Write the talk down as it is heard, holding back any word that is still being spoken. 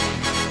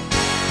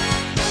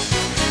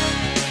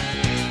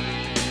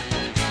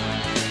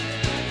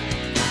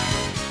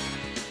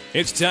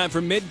It's time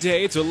for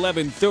midday. It's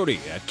 11:30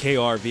 at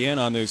KRVN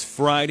on this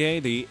Friday,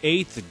 the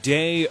 8th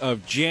day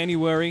of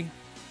January.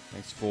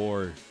 Thanks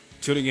for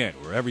tuning in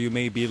wherever you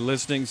may be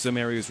listening. Some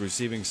areas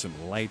receiving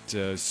some light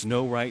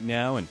snow right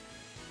now, and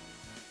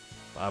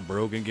Bob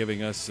Brogan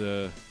giving us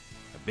a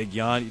big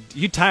yawn.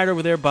 You tired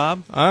over there,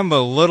 Bob? I'm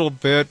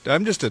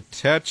just a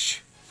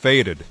touch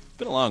faded. It's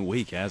been a long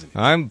week, hasn't it?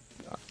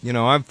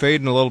 I'm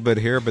fading a little bit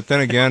here, but then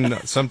again,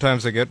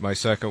 sometimes I get my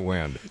second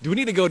wind. Do we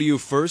need to go to you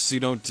first so you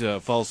don't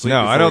fall asleep?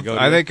 No, before I don't. we go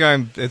to I you?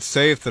 think it's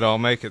safe that I'll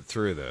make it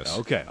through this.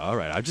 Okay, all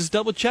right. I'm just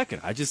double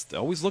checking. I just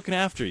always looking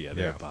after you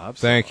there, Bob.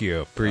 So, Thank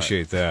you.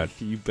 Appreciate that.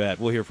 You bet.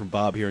 We'll hear from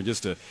Bob here in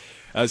just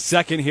a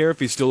second here, if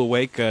he's still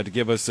awake, to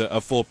give us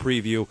a full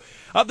preview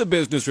of the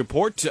business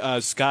report.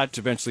 Scott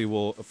eventually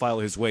will file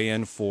his way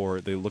in for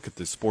the look at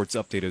the sports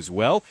update as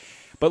well.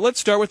 But let's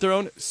start with our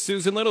own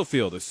Susan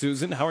Littlefield.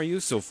 Susan, how are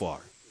you so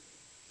far?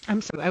 I'm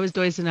sorry, I was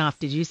dozing off.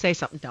 Did you say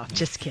something? No, I'm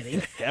just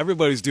kidding.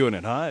 Everybody's doing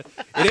it, huh?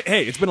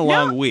 Hey, it's been a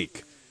long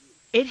week.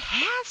 It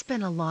has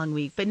been a long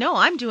week, but no,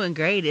 I'm doing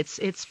great.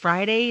 It's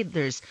Friday.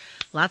 There's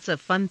lots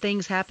of fun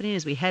things happening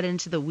as we head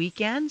into the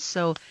weekend.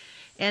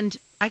 And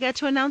I got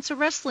to announce a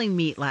wrestling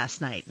meet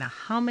last night. Now,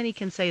 how many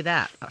can say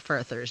that for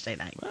a Thursday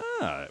night?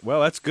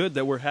 Well, that's good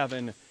that we're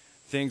having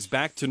things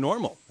back to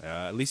normal.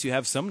 At least you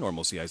have some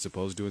normalcy, I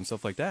suppose, doing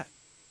stuff like that.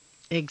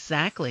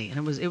 Exactly.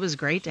 And it was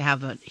great to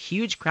have a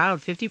huge crowd,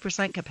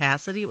 50%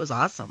 capacity. It was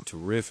awesome.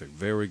 Terrific.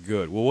 Very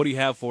good. Well, what do you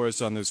have for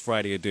us on this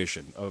Friday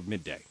edition of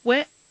Midday?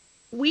 Well,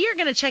 we are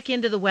going to check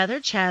into the weather.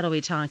 Chad will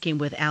be talking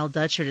with Al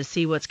Dutcher to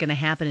see what's going to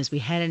happen as we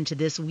head into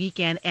this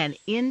weekend and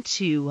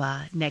into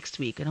next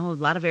week. I know a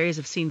lot of areas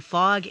have seen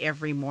fog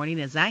every morning.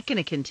 Is that going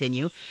to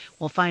continue?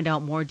 We'll find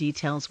out more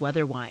details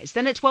weather-wise.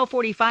 Then at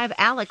 12:45,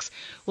 Alex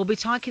will be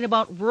talking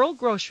about rural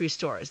grocery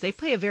stores. They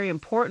play a very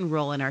important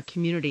role in our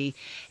community.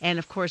 And,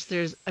 of course,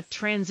 there's a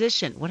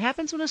transition. What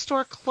happens when a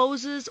store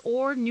closes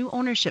or new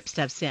ownership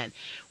steps in?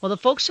 Well, the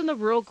folks from the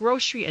Rural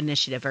Grocery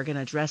Initiative are going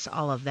to address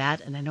all of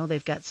that. And I know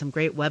they've got some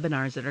great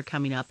webinars that are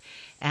coming up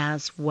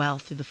as well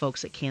through the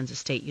folks at Kansas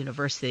State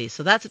University.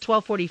 So that's at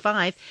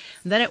 12:45.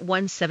 Then at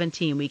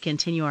 1:17, we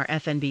continue our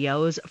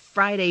FNBO's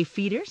Friday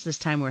feeders. This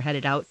time we're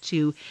headed out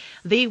to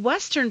the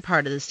western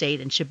part of the state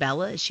in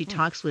Chabela as she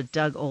talks with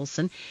Doug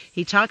Olson.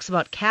 He talks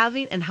about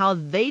calving and how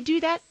they do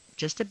that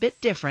just a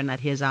bit different at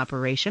his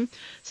operation.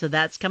 So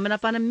that's coming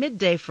up on a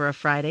midday for a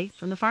Friday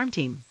from the farm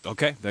team.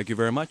 Okay, thank you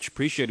very much.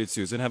 Appreciate it,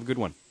 Susan. Have a good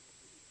one.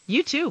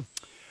 You too.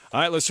 All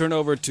right, let's turn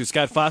over to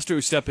Scott Foster,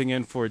 who's stepping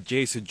in for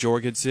Jason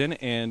Jorgensen.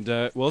 And,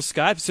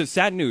 Scott, it's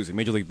sad news in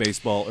Major League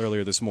Baseball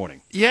earlier this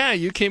morning. Yeah,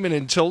 you came in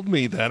and told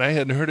me that. I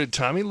hadn't heard it.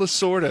 Tommy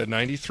Lasorda,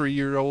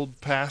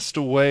 93-year-old, passed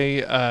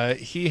away.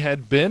 He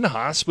had been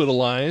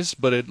hospitalized,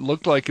 but it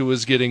looked like it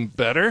was getting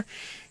better,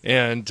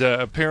 and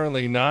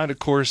apparently not. Of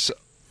course,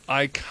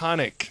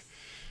 iconic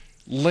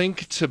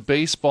link to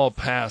baseball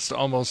past,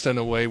 almost in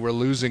a way. We're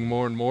losing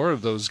more and more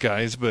of those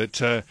guys, but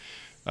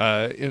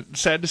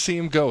sad to see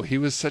him go. He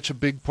was such a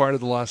big part of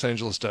the Los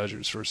Angeles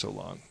Dodgers for so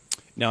long.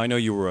 Now, I know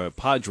you were a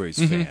Padres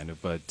fan,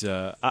 but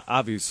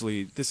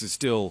obviously this is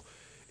still,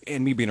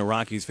 and me being a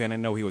Rockies fan, I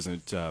know he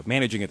wasn't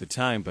managing at the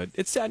time, but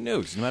it's sad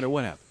news no matter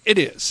what happened. It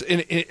is,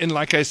 and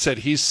like I said,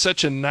 he's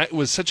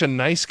was such a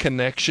nice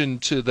connection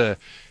to the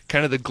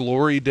kind of the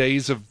glory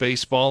days of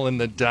baseball and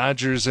the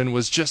Dodgers, and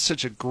was just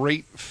such a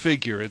great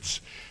figure.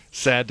 It's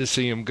sad to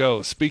see him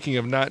go. Speaking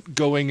of not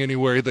going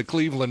anywhere, the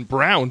Cleveland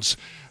Browns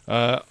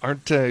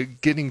aren't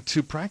getting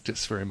to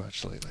practice very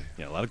much lately.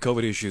 Yeah, a lot of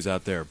COVID issues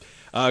out there.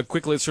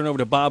 Quickly, let's turn over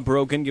to Bob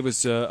Brogan. Give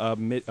us a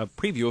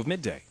preview of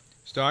midday.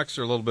 Stocks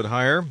are a little bit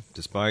higher,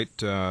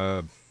 despite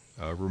a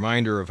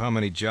reminder of how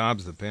many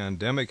jobs the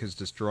pandemic is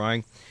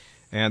destroying.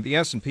 And the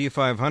S&P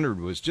 500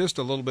 was just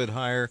a little bit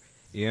higher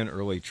in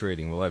early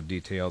trading. We'll have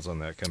details on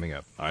that coming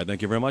up. All right,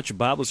 thank you very much,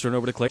 Bob. Let's turn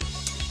over to Clay.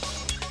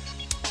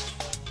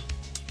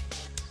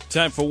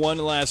 Time for one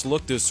last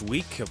look this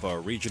week of our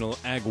regional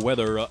ag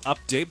weather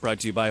update brought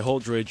to you by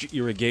Holdridge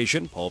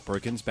Irrigation. Paul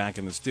Perkins back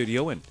in the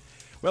studio. And,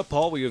 well,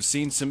 Paul, we have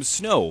seen some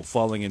snow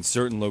falling in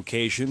certain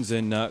locations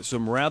and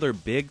some rather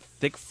big,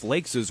 thick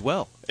flakes as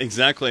well.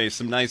 Exactly.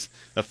 Some nice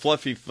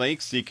fluffy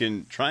flakes. You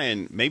can try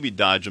and maybe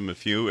dodge them a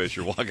few as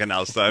you're walking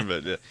outside,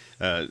 but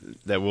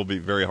that will be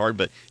very hard.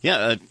 But,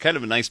 yeah, kind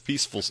of a nice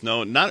peaceful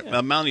snow, not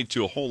amounting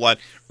to a whole lot.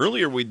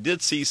 Earlier we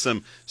did see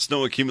some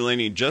snow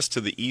accumulating just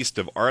to the east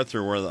of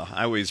Arthur where the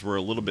highways were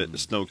a little bit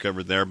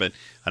snow-covered there, but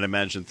I'd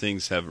imagine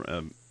things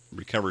have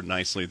recovered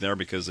nicely there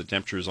because the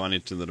temperatures on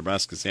into the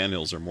Nebraska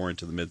Sandhills are more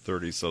into the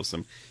mid-30s, so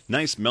some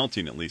nice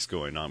melting at least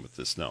going on with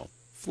the snow.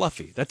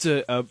 Fluffy. That's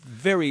a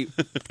very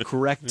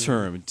correct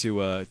term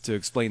to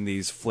explain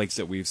these flakes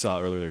that we saw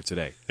earlier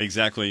today.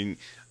 Exactly.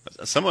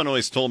 Someone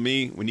always told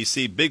me when you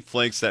see big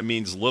flakes, that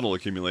means little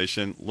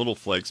accumulation. Little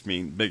flakes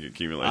mean big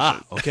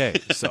accumulation. Okay.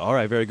 So, all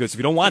right, very good. So if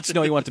you don't want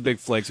snow, you want the big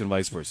flakes and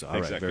vice versa. All right,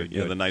 Exactly. very good.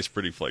 Yeah, the nice,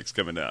 pretty flakes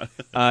coming down.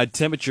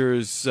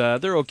 Temperatures,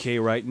 they're okay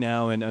right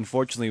now, and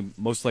unfortunately,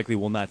 most likely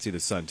will not see the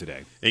sun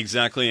today.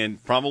 Exactly,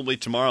 and probably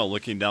tomorrow,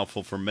 looking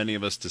doubtful for many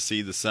of us to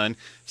see the sun.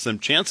 Some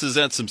chances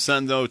at some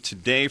sun, though,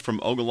 today from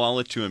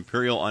Ogallala to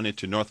Imperial on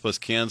into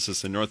northwest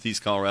Kansas and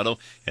northeast Colorado,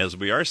 as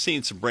we are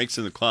seeing some breaks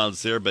in the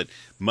clouds there, but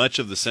much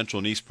of the central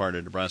and east part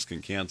of Nebraska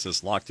and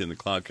Kansas locked in the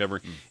cloud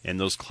cover, and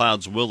those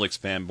clouds will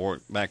expand more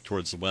back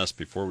towards the west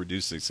before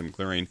reducing some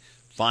clearing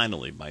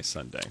finally by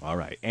Sunday. All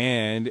right,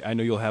 and I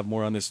know you'll have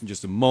more on this in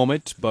just a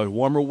moment, but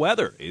warmer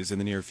weather is in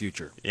the near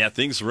future. Yeah,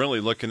 things are really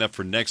looking up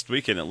for next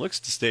week, and it looks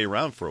to stay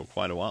around for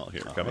quite a while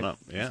here coming up.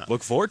 Yeah,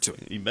 Look forward to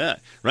it. you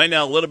bet. Right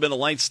now, a little bit of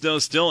light snow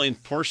still in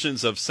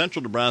portions of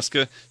central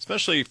Nebraska,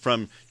 especially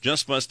from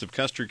just west of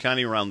Custer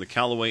County around the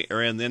Callaway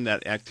area, and then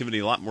that activity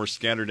a lot more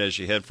scattered as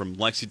you head from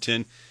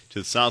Lexington to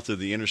the south of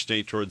the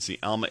interstate towards the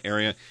Alma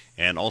area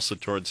and also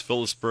towards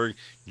Phillipsburg.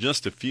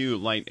 Just a few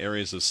light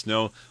areas of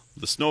snow.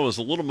 The snow is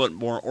a little bit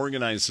more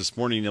organized this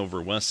morning over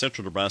west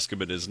central Nebraska,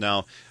 but is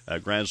now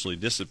gradually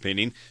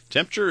dissipating.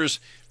 Temperatures,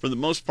 for the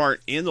most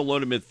part, in the low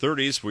to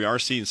mid-30s. We are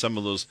seeing some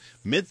of those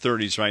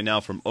mid-30s right now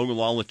from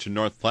Ogallala to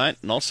North Platte,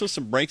 and also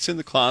some breaks in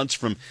the clouds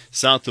from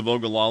south of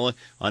Ogallala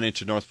on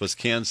into northwest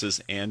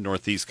Kansas and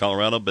northeast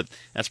Colorado, but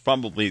that's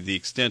probably the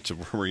extent of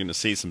where we're going to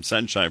see some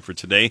sunshine for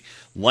today.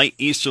 Light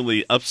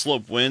easterly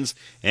upslope winds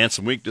and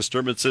some weak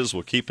disturbances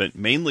will keep it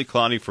mainly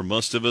cloudy for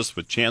most of us,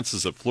 with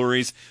chances of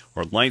flurries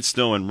or light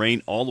snow and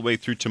rain all the way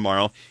through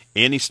tomorrow.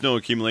 Any snow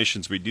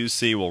accumulations we do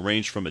see will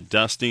range from a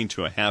dusting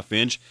to a half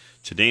inch.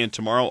 Today and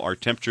tomorrow, our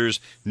temperatures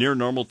near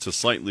normal to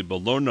slightly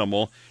below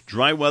normal.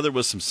 Dry weather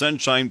with some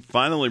sunshine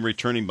finally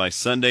returning by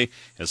Sunday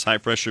as high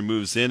pressure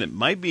moves in. It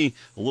might be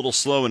a little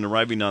slow in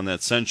arriving on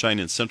that sunshine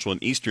in central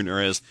and eastern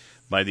areas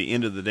by the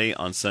end of the day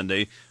on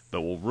Sunday,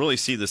 but we'll really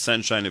see the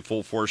sunshine in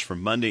full force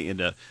from Monday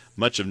into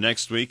much of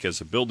next week as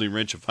a building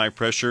ridge of high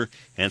pressure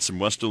and some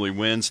westerly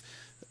winds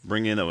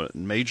bring in a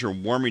major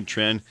warming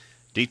trend.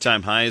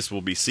 Daytime highs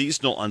will be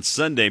seasonal on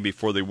Sunday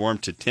before they warm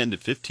to 10 to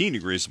 15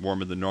 degrees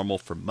warmer than normal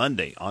from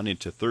Monday on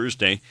into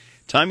Thursday.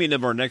 Timing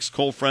of our next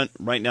cold front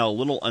right now a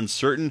little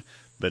uncertain,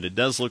 but it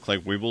does look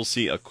like we will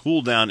see a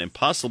cool down and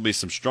possibly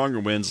some stronger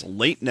winds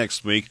late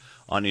next week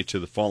on into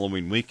the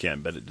following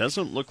weekend. But it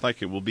doesn't look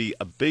like it will be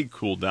a big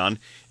cool down.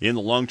 In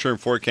the long-term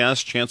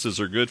forecast,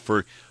 chances are good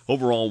for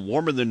overall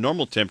warmer than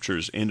normal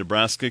temperatures in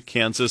Nebraska,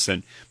 Kansas,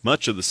 and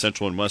much of the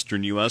central and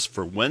western U.S.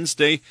 for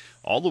Wednesday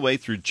all the way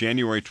through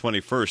January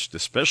 21st,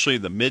 especially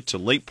the mid to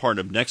late part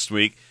of next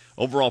week.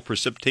 Overall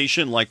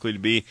precipitation likely to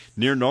be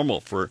near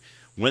normal for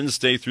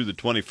Wednesday through the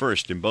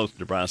 21st in both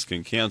Nebraska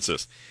and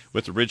Kansas.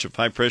 With the ridge of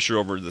high pressure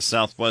over the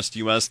southwest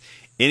U.S.,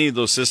 any of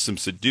those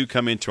systems that do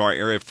come into our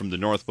area from the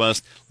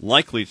northwest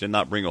likely to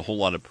not bring a whole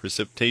lot of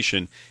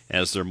precipitation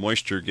as their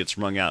moisture gets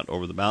wrung out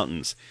over the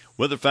mountains.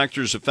 Weather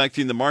factors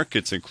affecting the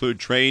markets include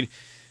trade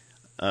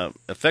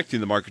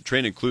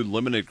include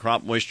limited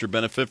crop moisture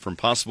benefit from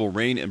possible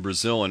rain in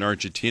Brazil and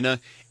Argentina,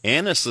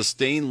 and a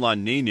sustained La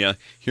Nina.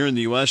 Here in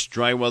the U.S.,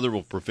 dry weather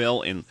will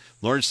prevail in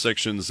large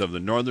sections of the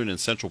northern and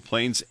central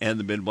plains and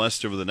the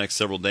Midwest over the next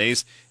several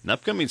days. An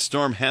upcoming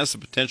storm has the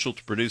potential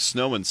to produce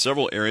snow in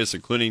several areas,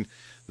 including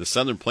the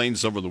southern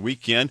plains over the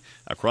weekend.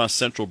 Across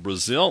central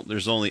Brazil,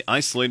 there's only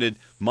isolated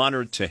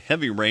moderate to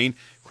heavy rain.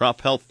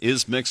 Crop health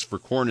is mixed for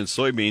corn and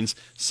soybeans.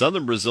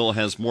 Southern Brazil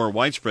has more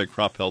widespread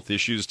crop health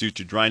issues due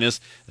to dryness,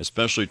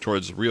 especially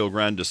towards Rio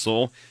Grande do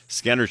Sul.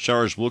 Scattered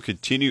showers will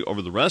continue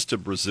over the rest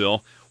of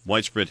Brazil.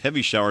 Widespread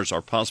heavy showers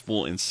are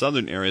possible in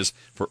southern areas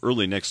for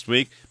early next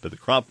week, but the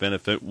crop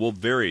benefit will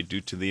vary due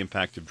to the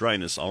impact of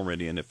dryness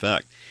already in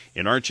effect.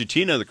 In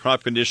Argentina, the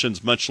crop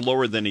conditions much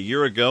lower than a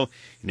year ago,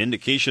 an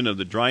indication of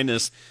the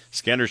dryness.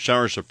 Scattered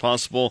showers are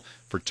possible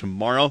for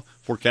tomorrow.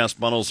 Forecast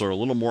models are a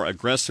little more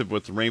aggressive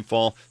with the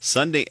rainfall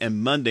Sunday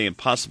and Monday and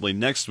possibly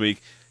next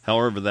week.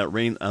 However, that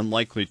rain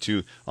unlikely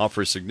to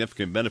offer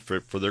significant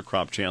benefit for their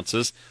crop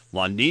chances.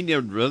 La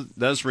Nina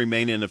does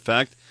remain in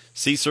effect.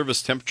 Sea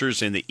surface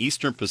temperatures in the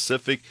eastern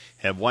Pacific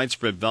have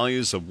widespread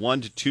values of 1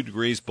 to 2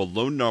 degrees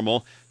below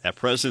normal. That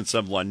presence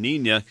of La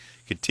Nina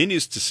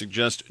continues to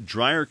suggest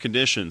drier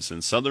conditions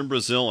in southern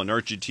Brazil and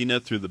Argentina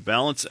through the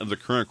balance of the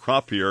current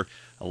crop year,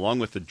 along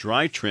with the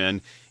dry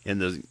trend in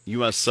the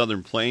U.S.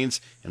 southern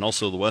plains and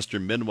also the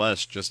western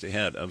Midwest just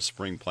ahead of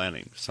spring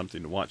planting.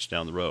 Something to watch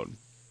down the road.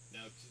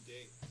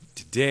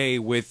 Today,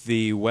 with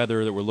the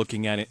weather that we're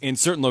looking at in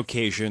certain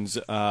locations,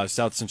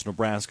 south central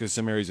Nebraska,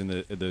 some areas in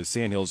the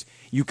Sandhills,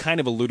 you kind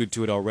of alluded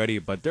to it already,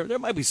 but there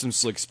might be some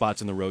slick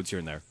spots in the roads here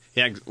and there.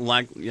 Yeah,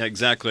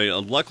 exactly.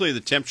 Luckily, the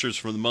temperatures,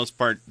 for the most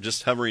part,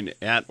 just hovering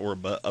at or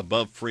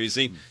above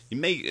freezing. You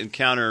may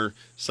encounter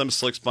some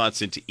slick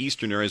spots into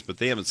eastern areas, but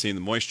they haven't seen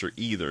the moisture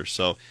either.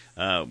 So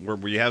where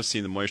we have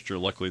seen the moisture,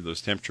 luckily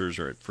those temperatures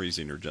are at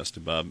freezing or just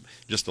above.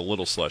 Just a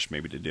little slush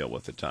maybe to deal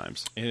with at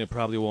times. And it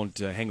probably won't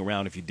hang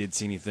around if you did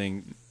see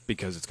anything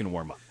because it's going to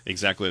warm up.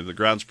 Exactly. The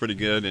ground's pretty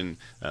good, and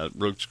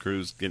Roach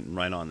Crew's getting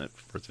right on it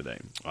for today.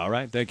 All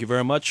right. Thank you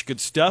very much. Good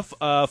stuff.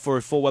 For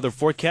a full weather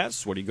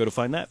forecast, where do you go to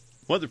find that?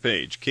 Weather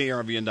page,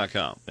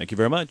 krvn.com. Thank you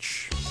very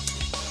much.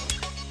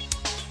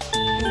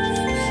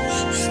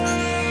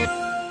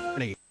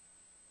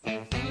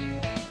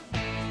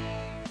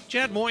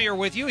 Chad Moyer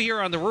with you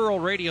here on the Rural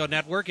Radio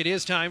Network. It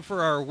is time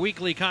for our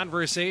weekly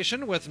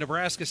conversation with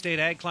Nebraska State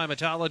Ag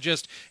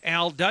climatologist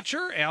Al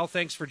Dutcher. Al,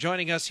 thanks for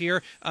joining us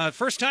here.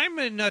 First time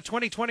in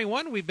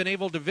 2021 we've been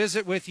able to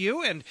visit with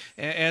you, and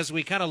as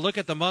we kind of look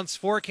at the month's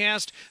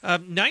forecast,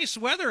 nice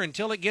weather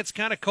until it gets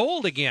kind of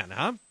cold again,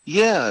 huh?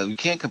 Yeah, we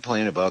can't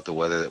complain about the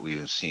weather that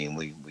we've seen.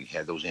 We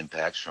had those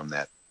impacts from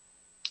that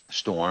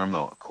storm,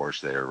 of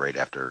course, there right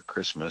after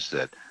Christmas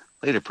that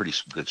laid a pretty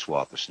good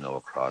swath of snow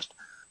across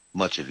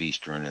much of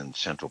eastern and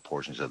central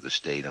portions of the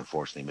state,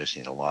 unfortunately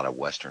missing a lot of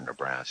western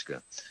Nebraska.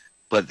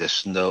 But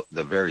the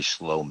very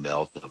slow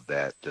melt of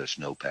that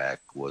snowpack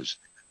was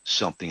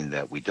something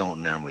that we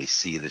don't normally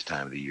see this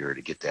time of the year,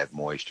 to get that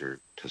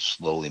moisture to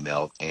slowly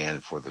melt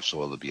and for the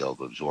soil to be able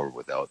to absorb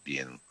without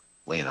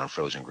laying on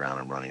frozen ground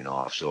and running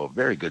off. So a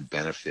very good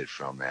benefit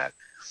from that.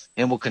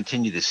 And we'll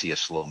continue to see a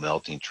slow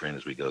melting trend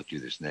as we go through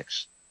this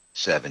next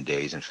 7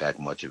 days. In fact,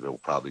 much of it will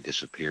probably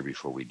disappear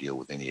before we deal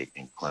with any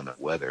inclement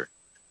weather.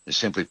 And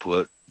simply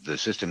put, the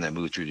system that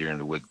moved through during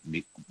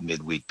the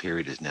midweek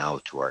period is now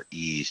to our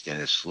east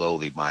and is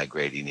slowly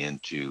migrating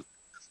into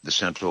the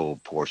central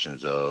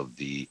portions of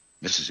the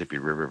Mississippi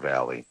River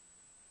Valley.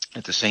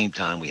 At the same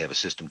time, we have a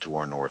system to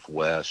our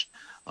northwest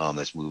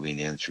that's moving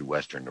in through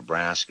western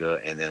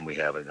Nebraska, and then we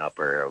have an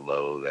upper air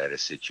low that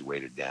is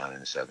situated down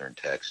in southern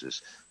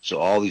Texas. So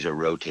all these are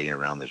rotating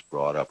around this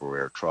broad upper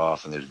air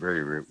trough, and there's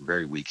very,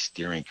 very weak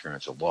steering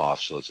currents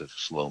aloft, so it's a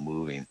slow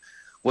moving.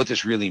 What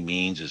this really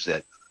means is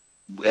that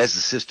as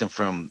the system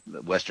from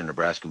western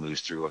Nebraska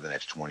moves through over the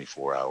next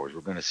 24 hours,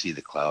 we're going to see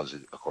the clouds,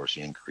 of course,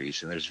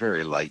 increase, and there's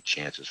very light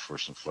chances for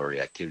some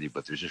flurry activity,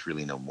 but there's just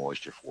really no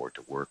moisture for it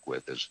to work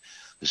with. As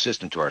the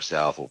system to our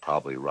south will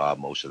probably rob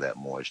most of that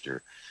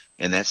moisture,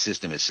 and that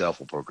system itself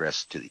will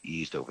progress to the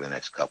east over the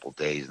next couple of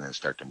days and then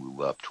start to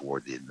move up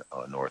toward the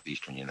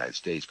northeastern United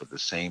States. But the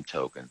same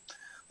token,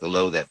 the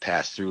low that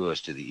passed through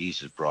us to the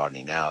east is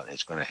broadening out, and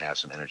it's going to have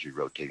some energy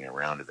rotating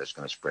around it that's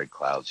going to spread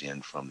clouds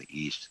in from the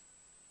east,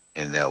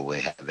 and they'll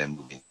have them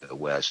moving to the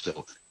west.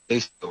 So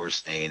basically what we're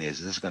saying is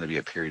this is going to be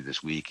a period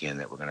this weekend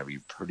that we're going to be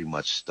pretty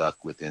much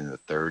stuck within the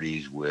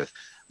 30s with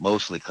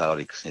mostly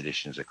cloudy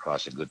conditions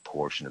across a good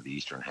portion of the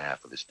eastern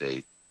half of the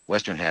state.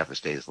 Western half of the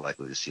state is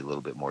likely to see a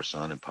little bit more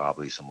sun and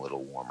probably some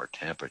little warmer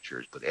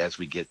temperatures. But as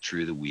we get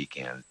through the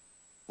weekend,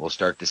 we'll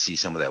start to see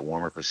some of that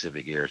warmer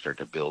Pacific air start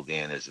to build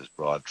in as this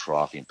broad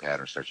troughing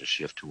pattern starts to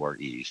shift to our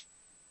east.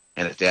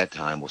 And at that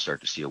time, we'll start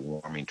to see a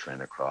warming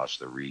trend across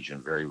the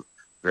region. Very,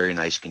 very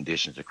nice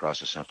conditions across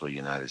the central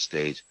United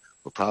States.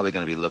 We're probably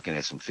going to be looking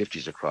at some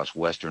 50s across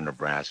western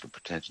Nebraska,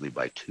 potentially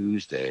by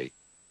Tuesday.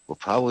 We're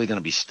probably going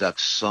to be stuck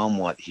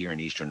somewhat here in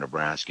eastern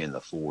Nebraska in the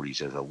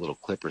 40s as a little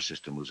clipper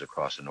system moves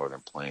across the northern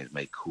plains,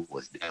 may cool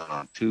us down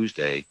on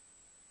Tuesday.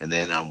 And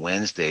then on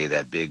Wednesday,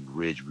 that big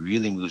ridge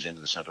really moves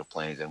into the central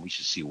plains, and we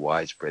should see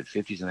widespread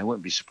 50s. And I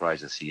wouldn't be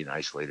surprised to see an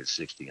isolated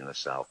 60 in the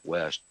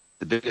southwest.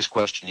 The biggest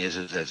question is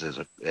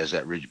as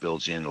that ridge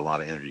builds in, a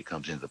lot of energy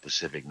comes into the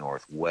Pacific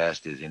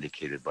Northwest, is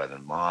indicated by the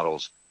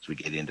models as we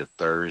get into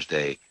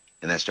Thursday,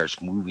 and that starts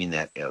moving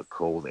that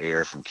cold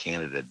air from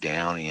Canada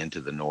down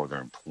into the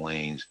northern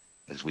plains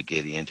as we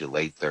get into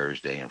late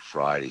Thursday and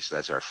Friday. So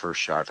that's our first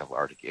shot of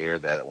Arctic air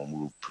that will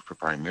move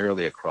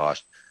primarily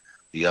across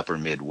the upper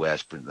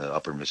Midwest, the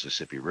upper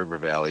Mississippi River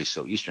Valley.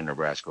 So eastern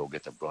Nebraska will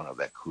get the brunt of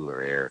that cooler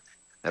air.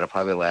 That'll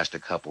probably last a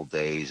couple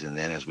days, and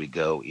then as we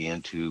go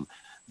into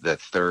the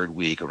third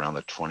week around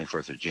the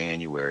 21st of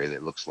January,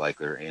 that looks like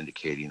they're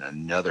indicating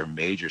another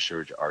major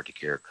surge of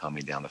Arctic air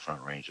coming down the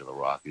front range of the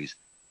Rockies.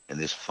 And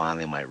this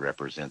finally might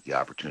represent the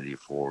opportunity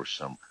for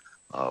some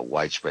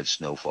widespread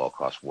snowfall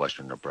across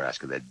western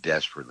Nebraska that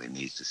desperately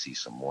needs to see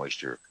some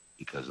moisture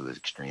because of the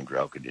extreme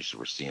drought conditions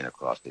we're seeing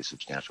across a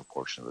substantial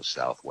portion of the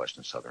southwest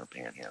and southern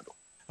panhandle.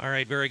 All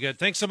right, very good.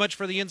 Thanks so much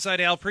for the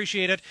insight, Al.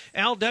 Appreciate it.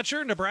 Al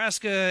Dutcher,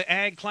 Nebraska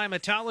ag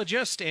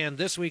climatologist, and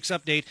this week's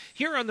update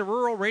here on the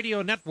Rural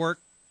Radio Network.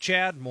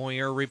 Chad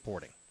Moyer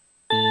reporting.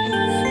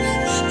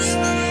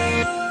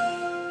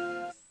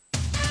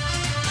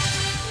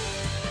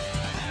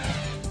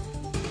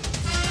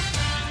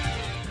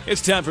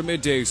 It's time for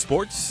Midday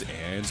Sports,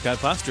 and Scott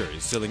Foster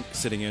is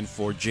sitting in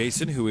for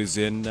Jason, who is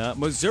in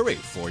Missouri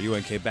for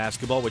UNK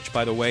basketball, which,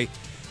 by the way,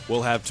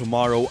 we'll have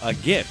tomorrow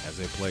again as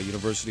they play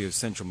University of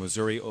Central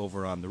Missouri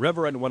over on the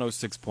river at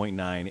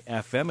 106.9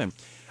 FM.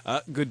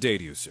 And good day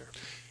to you, sir.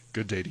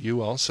 Good day to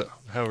you also.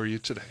 How are you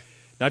today?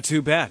 Not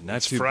too bad.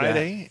 It's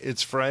Friday.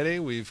 It's Friday.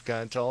 We've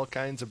got all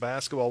kinds of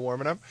basketball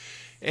warming up,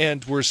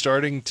 and we're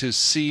starting to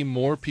see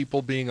more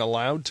people being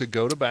allowed to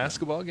go to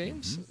basketball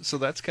games. Mm-hmm. So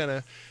that's kind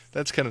of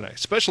that's kind of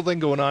nice. Special thing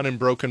going on in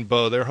Broken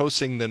Bow. They're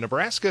hosting the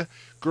Nebraska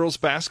Girls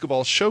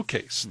Basketball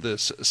Showcase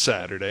this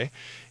Saturday.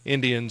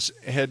 Indians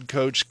head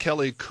coach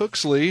Kelly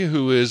Cooksley,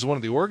 who is one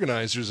of the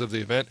organizers of the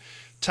event,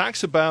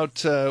 talks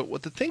about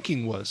what the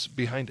thinking was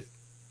behind it.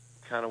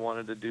 Kind of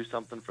wanted to do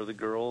something for the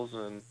girls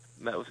and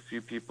met with a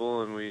few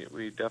people, and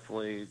we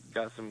definitely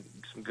got some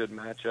good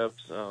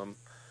matchups.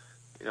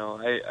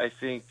 I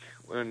think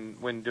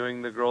when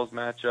doing the girls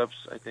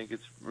matchups, I think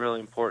it's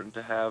really important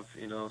to have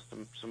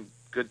some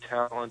good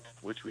talent,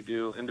 which we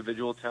do,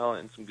 individual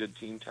talent and some good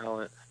team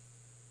talent.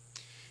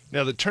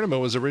 Now, the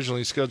tournament was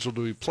originally scheduled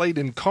to be played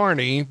in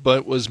Kearney,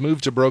 but was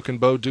moved to Broken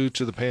Bow due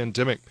to the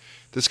pandemic.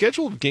 The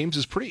schedule of games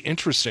is pretty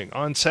interesting.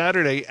 On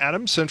Saturday,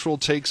 Adams Central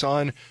takes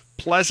on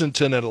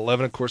Pleasanton at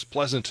 11. Of course,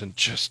 Pleasanton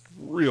just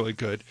really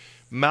good.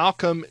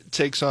 Malcolm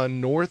takes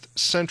on North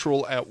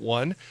Central at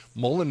 1.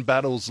 Mullen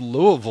battles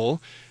Louisville.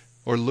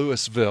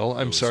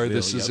 I'm sorry,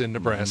 this is in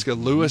Nebraska.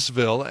 Mm-hmm.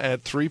 Louisville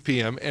at 3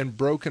 p.m. And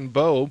Broken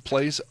Bow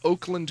plays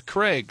Oakland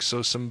Craig.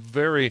 So some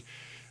very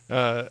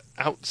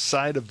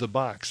outside of the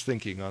box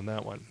thinking on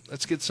that one.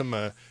 Let's get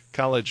some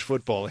college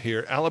football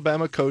here.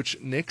 Alabama coach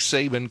Nick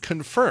Saban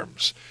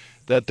confirms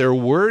that there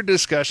were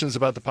discussions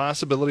about the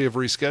possibility of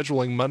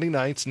rescheduling Monday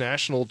night's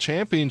national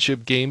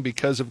championship game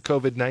because of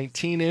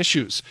COVID-19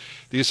 issues.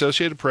 The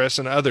Associated Press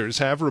and others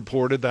have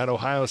reported that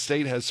Ohio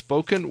State has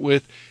spoken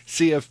with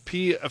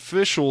CFP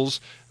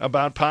officials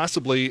about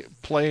possible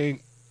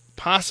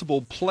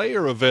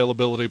player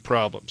availability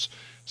problems.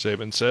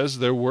 Saban says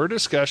there were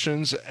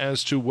discussions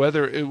as to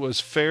whether it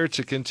was fair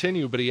to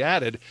continue, but he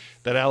added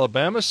that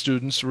Alabama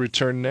students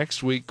return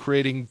next week,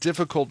 creating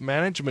difficult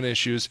management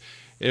issues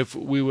if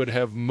we would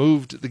have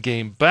moved the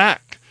game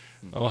back.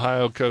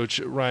 Ohio coach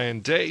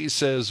Ryan Day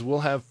says we'll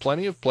have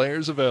plenty of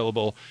players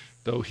available,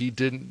 though he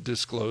didn't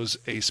disclose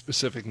a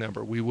specific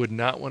number. We would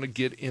not want to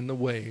get in the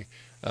way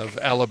of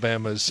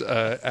Alabama's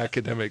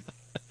academic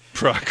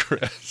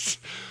progress.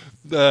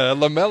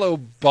 LaMelo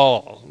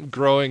Ball,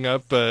 growing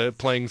up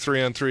playing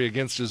 3-on-3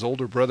 against his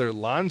older brother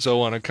Lonzo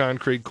on a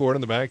concrete court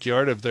in the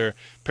backyard of their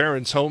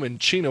parents' home in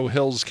Chino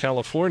Hills,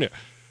 California.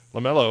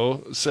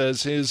 LaMelo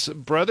says his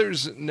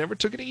brothers never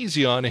took it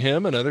easy on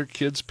him, and other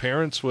kids'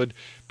 parents would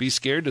be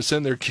scared to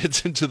send their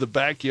kids into the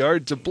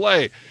backyard to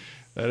play.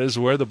 That is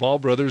where the Ball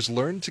brothers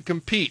learned to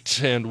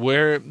compete and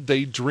where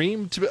they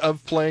dreamed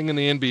of playing in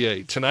the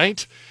NBA.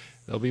 Tonight,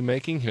 they'll be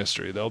making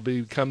history. They'll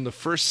become the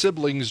first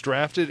siblings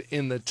drafted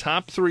in the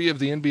top 3 of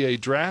the NBA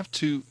draft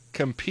to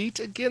compete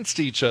against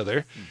each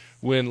other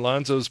when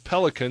Lonzo's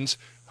Pelicans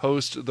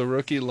host the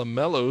rookie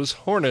LaMelo's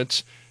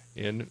Hornets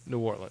in New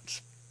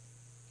Orleans.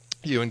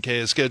 UNK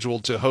is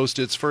scheduled to host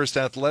its first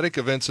athletic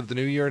events of the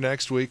new year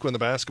next week when the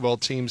basketball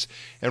teams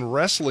and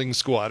wrestling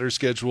squad are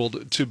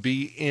scheduled to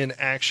be in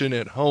action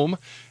at home.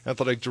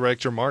 Athletic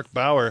Director Mark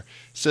Bauer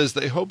says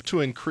they hope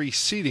to increase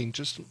seating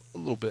just a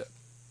little bit.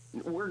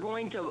 We're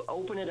going to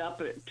open it up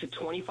to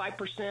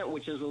 25%,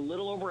 which is a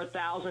little over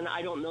 1,000.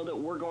 I don't know that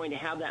we're going to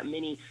have that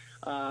many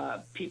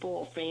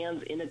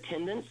fans in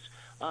attendance.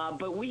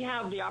 But we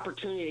have the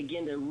opportunity,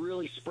 again, to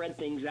really spread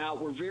things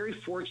out. We're very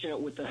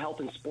fortunate with the Health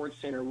and Sports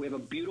Center. We have a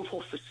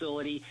beautiful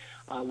facility.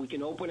 We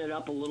can open it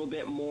up a little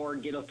bit more,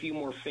 get a few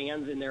more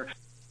fans in there.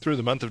 Through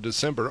the month of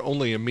December,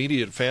 only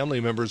immediate family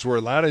members were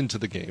allowed into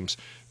the games.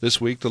 This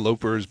week, the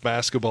Lopers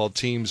basketball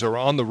teams are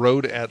on the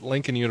road at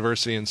Lincoln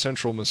University in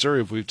Central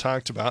Missouri, as we've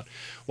talked about,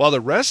 while the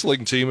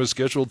wrestling team is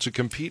scheduled to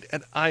compete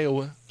at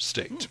Iowa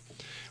State.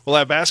 We'll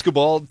have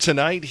basketball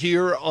tonight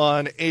here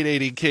on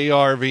 880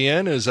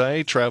 KRVN as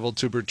I travel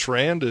to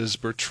Bertrand, as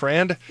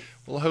Bertrand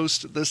will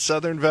host the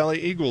Southern Valley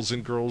Eagles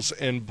in girls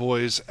and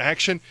boys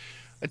action.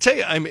 I tell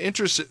you, I'm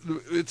interested.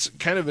 It's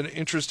kind of an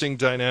interesting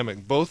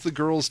dynamic. Both the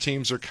girls'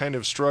 teams are kind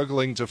of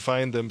struggling to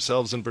find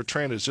themselves, and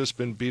Bertrand has just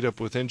been beat up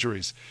with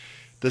injuries.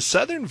 The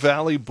Southern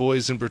Valley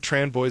boys and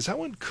Bertrand boys, that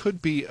one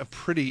could be a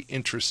pretty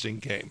interesting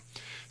game.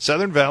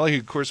 Southern Valley, who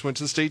of course went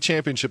to the state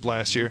championship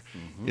last year,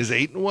 is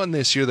 8-1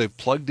 this year. They've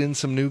plugged in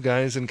some new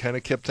guys and kind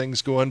of kept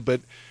things going,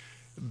 but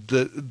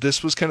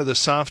this was kind of the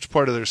soft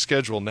part of their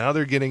schedule. Now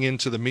they're getting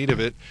into the meat of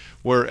it,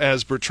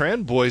 whereas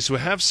Bertrand boys, who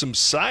have some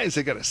size,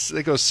 they go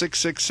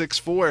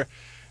 6'6",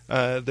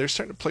 6'4", they're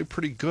starting to play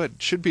pretty good.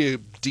 Should be a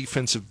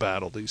defensive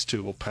battle. These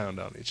two will pound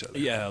on each other.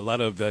 Yeah, a lot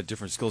of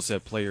different skill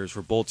set players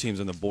for both teams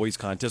in the boys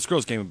contest.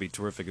 Girls game would be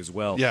terrific as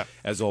well,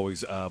 as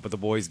always, but the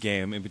boys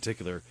game in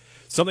particular,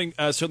 something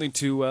certainly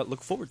to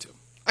look forward to.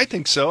 I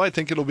think so. I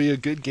think it'll be a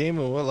good game.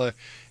 Well,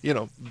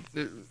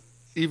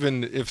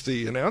 even if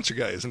the announcer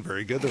guy isn't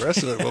very good, the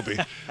rest of it will be.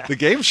 The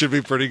game should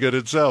be pretty good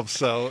itself.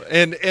 So,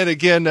 and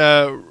again,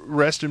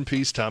 rest in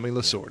peace, Tommy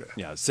Lasorda.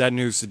 Yeah, sad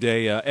news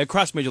today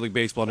across Major League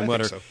Baseball, no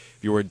matter if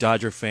you were a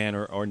Dodger fan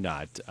or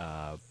not.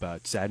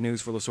 But sad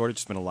news for Lasorda.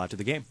 Just meant a lot to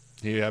the game.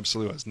 He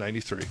absolutely was.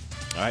 93.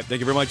 All right, thank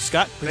you very much,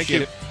 Scott.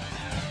 Appreciate it.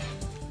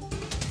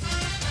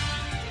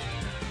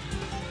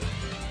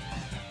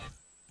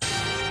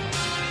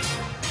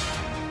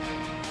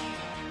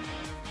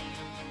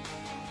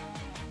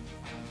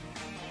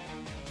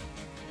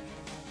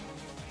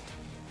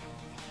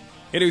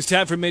 It is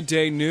time for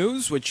Midday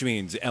News, which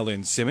means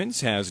Ellen Simmons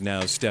has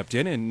now stepped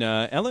in. And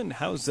Ellen,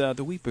 how's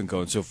the week been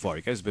going so far?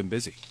 You guys have been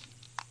busy.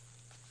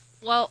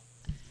 Well,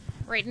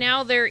 right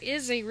now there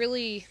is a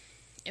really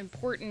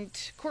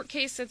important court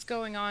case that's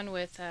going on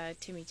with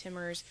Timmy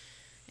Timmers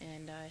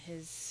and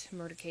his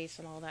murder case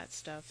and all that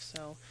stuff.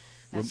 So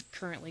that's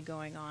currently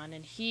going on.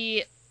 And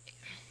he...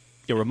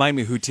 Yeah, remind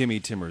me who Timmy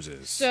Timmers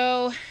is.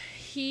 So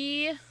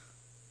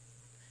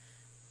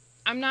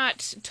I'm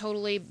not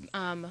totally...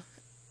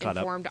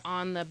 informed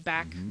on the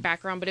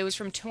background, but it was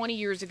from 20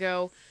 years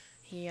ago.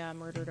 He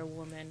murdered a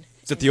woman.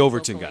 Is it the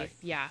Overton guy?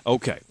 Yeah.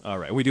 Okay, all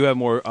right. We do have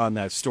more on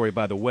that story,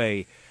 by the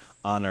way,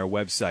 on our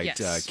website,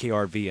 Yes.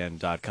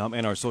 krvn.com,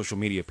 and our social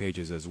media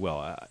pages as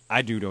well.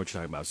 I do know what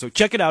you're talking about. So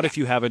check it out if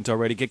you haven't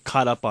already. Get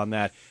caught up on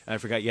that. And I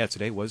forgot,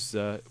 today was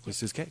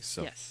his case.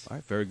 So, yes. All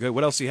right, very good.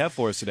 What else do you have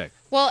for us today?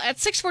 Well, at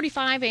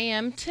 6:45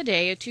 a.m.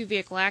 today, a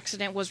two-vehicle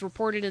accident was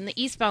reported in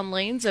the eastbound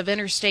lanes of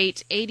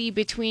Interstate 80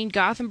 between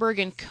Gothenburg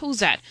and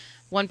Cozad.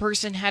 One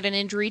person had an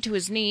injury to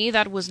his knee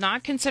that was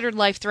not considered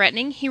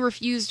life-threatening. He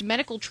refused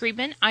medical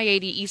treatment.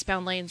 I-80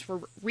 eastbound lanes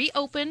were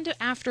reopened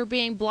after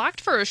being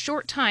blocked for a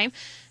short time,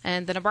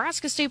 and the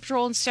Nebraska State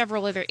Patrol and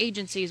several other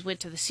agencies went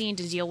to the scene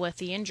to deal with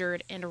the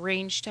injured and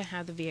arranged to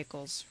have the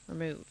vehicles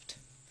removed.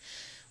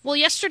 Well,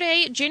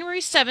 yesterday,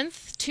 January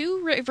 7th, Two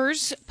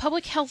Rivers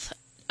Public Health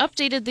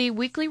updated the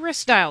weekly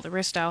risk dial. The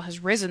risk dial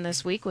has risen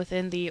this week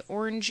within the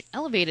orange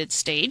elevated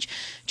stage.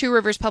 Two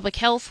Rivers Public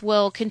Health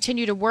will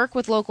continue to work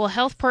with local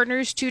health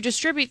partners to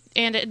distribute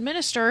and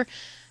administer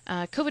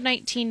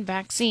COVID-19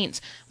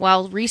 vaccines.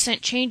 While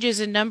recent changes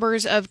in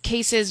numbers of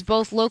cases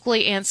both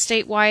locally and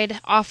statewide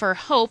offer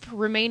hope,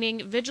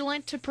 remaining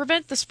vigilant to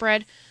prevent the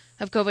spread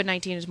of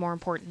COVID-19 is more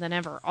important than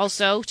ever.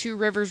 Also, Two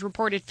Rivers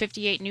reported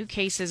 58 new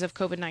cases of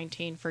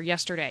COVID-19 for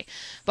yesterday.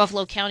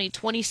 Buffalo County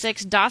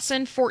 26,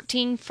 Dawson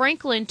 14,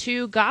 Franklin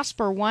 2,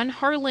 Gosper 1,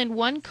 Harlan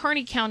 1,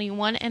 Kearney County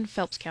 1, and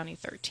Phelps County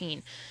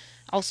 13.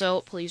 Also,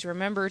 please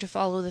remember to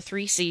follow the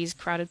 3 C's: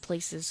 crowded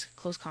places,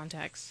 close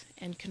contacts,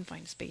 and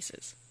confined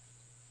spaces.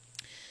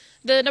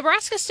 The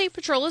Nebraska State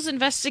Patrol is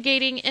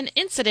investigating an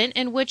incident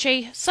in which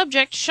a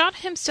subject shot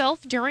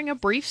himself during a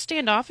brief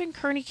standoff in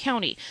Kearney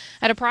County.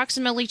 At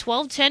approximately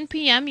 12:10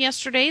 p.m.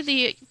 yesterday,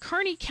 the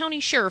Kearney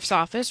County Sheriff's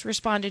Office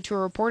responded to a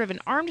report of an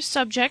armed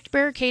subject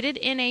barricaded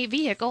in a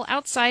vehicle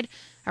outside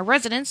a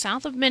residence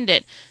south of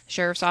Minden. The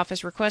Sheriff's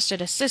Office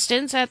requested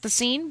assistance at the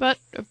scene, but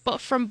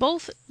from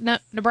both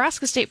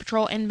Nebraska State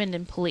Patrol and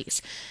Minden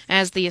Police.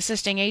 As the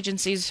assisting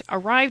agencies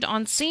arrived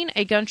on scene,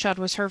 a gunshot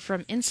was heard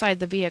from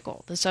inside the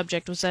vehicle. The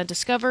subject was then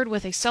discovered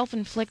with a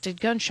self-inflicted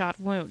gunshot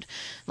wound.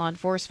 Law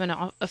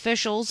enforcement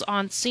officials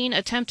on scene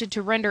attempted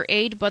to render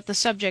aid, but the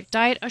subject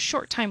died a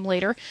short time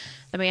later.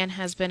 The man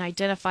has been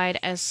identified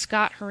as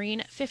Scott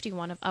Hareen,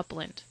 51, of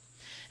Upland.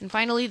 And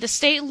finally, the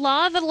state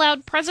law that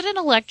allowed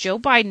President-elect Joe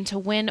Biden to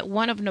win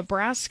one of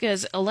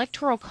Nebraska's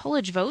electoral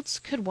college votes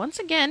could once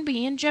again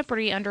be in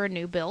jeopardy under a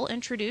new bill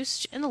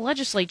introduced in the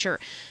legislature.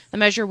 The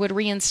measure would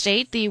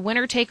reinstate the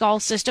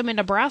winner-take-all system in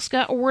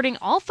Nebraska, awarding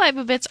all 5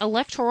 of its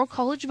electoral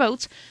college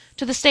votes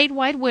to the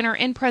statewide winner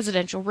in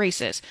presidential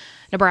races.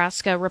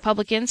 Nebraska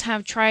Republicans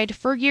have tried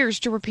for years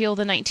to repeal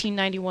the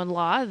 1991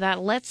 law that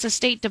lets the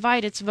state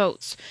divide its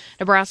votes.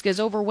 Nebraska is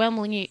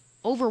overwhelmingly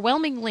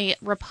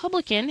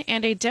Republican,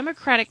 and a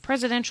Democratic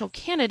presidential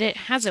candidate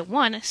hasn't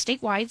won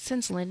statewide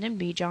since Lyndon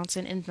B.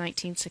 Johnson in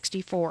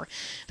 1964.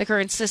 The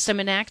current system,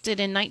 enacted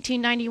in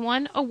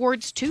 1991,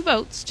 awards 2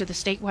 votes to the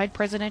statewide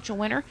presidential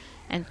winner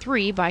and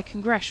 3 by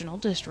congressional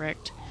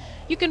district.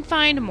 You can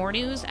find more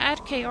news at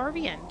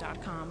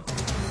krvn.com.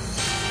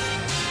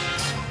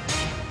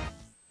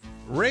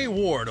 Ray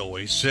Ward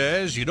always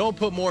says you don't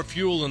put more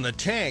fuel in the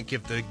tank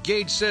if the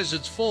gauge says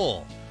it's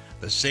full.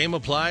 The same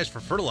applies for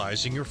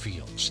fertilizing your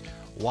fields.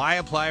 Why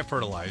apply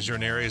fertilizer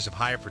in areas of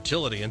high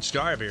fertility and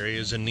starve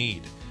areas in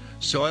need?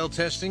 Soil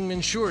testing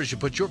ensures you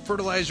put your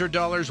fertilizer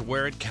dollars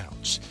where it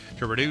counts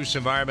to reduce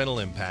environmental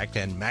impact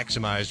and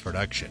maximize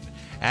production.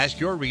 Ask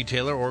your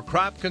retailer or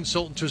crop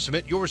consultant to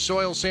submit your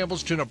soil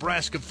samples to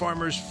Nebraska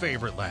Farmers'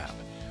 favorite lab,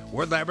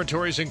 Ward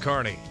Laboratories in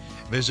Kearney.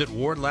 Visit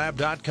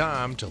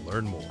wardlab.com to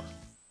learn more.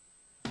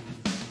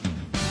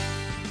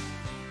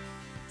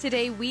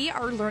 Today, we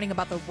are learning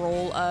about the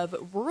role of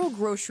rural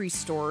grocery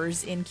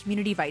stores in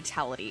community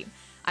vitality.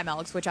 I'm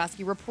Alex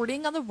Wachowski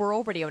reporting on the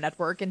Rural Radio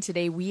Network, and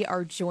today we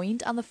are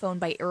joined on the phone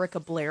by Erica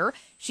Blair.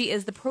 She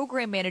is the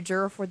program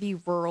manager for the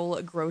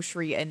Rural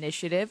Grocery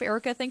Initiative.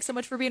 Erica, thanks so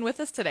much for being with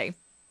us today.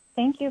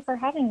 Thank you for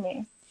having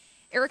me.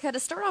 Erica,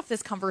 to start off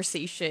this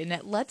conversation,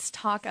 let's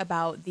talk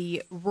about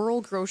the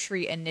Rural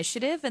Grocery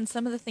Initiative and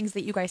some of the things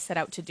that you guys set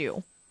out to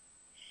do.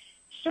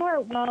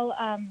 Sure. Well,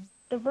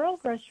 the Rural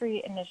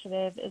Grocery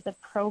Initiative is a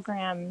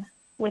program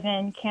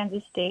within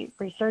Kansas State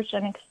Research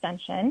and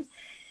Extension.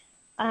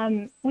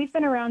 We've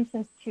been around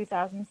since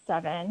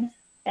 2007,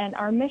 and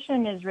our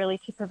mission is really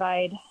to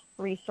provide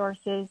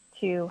resources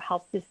to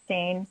help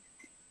sustain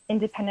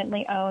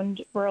independently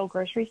owned rural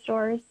grocery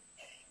stores.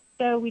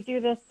 So we do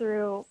this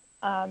through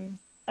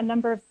a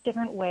number of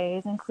different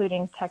ways,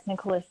 including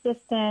technical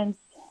assistance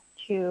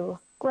to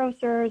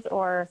grocers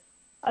or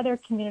other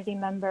community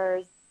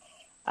members,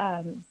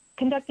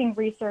 conducting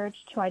research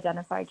to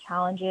identify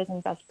challenges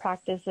and best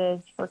practices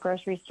for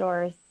grocery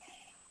stores.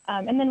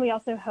 And then we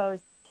also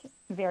host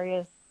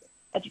various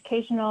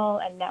educational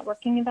and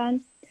networking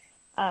events,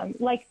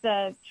 like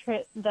the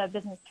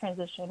business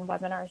transition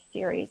webinar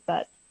series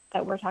that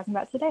we're talking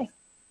about today.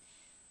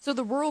 So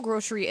the Rural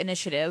Grocery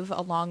Initiative,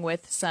 along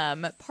with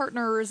some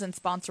partners and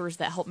sponsors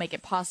that help make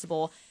it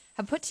possible,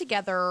 have put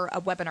together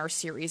a webinar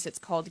series. It's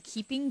called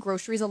Keeping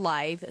Groceries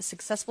Alive,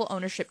 Successful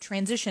Ownership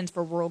Transitions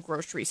for Rural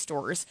Grocery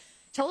Stores.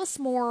 Tell us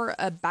more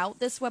about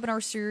this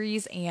webinar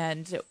series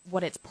and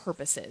what its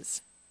purpose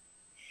is.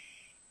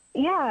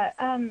 Yeah,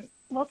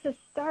 well, to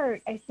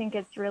start, I think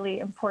it's really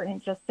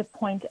important just to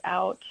point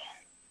out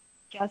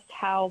just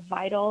how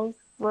vital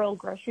rural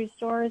grocery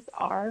stores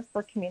are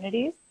for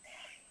communities.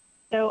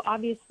 So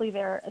obviously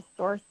they're a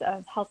source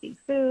of healthy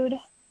food,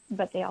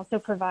 but they also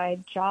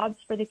provide jobs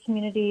for the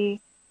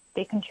community.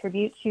 They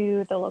contribute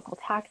to the local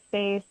tax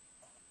base.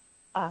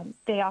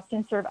 They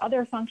often serve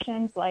other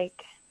functions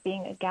like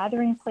being a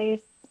gathering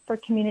place for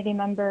community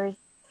members.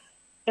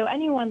 So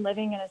anyone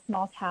living in a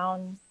small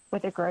town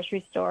with a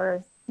grocery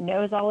store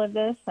knows all of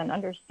this and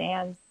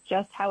understands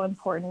just how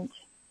important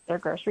their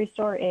grocery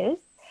store is.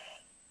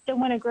 So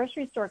when a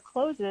grocery store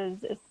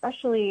closes,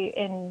 especially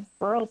in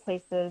rural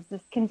places, this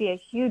can be a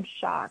huge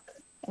shock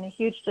and a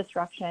huge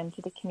disruption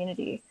to the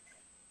community.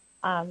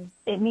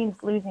 It means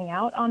losing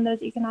out on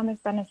those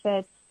economic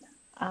benefits.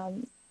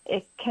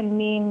 It can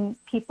mean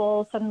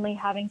people suddenly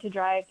having to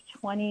drive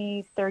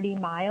 20, 30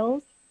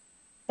 miles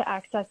to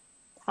access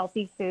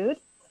healthy food.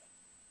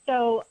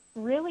 So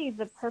really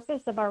the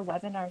purpose of our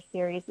webinar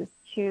series is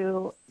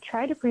to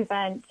try to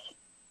prevent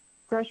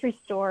grocery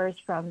stores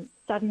from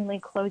suddenly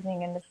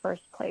closing in the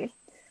first place.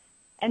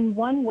 And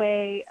one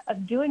way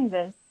of doing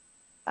this,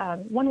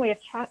 one way of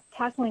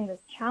tackling this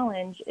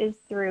challenge is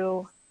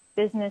through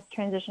business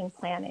transition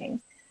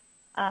planning.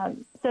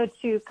 So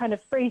to kind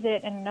of phrase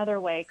it in another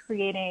way,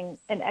 creating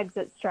an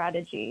exit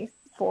strategy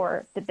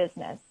for the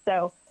business.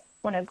 So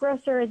when a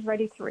grocer is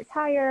ready to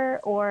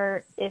retire,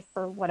 or if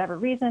for whatever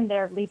reason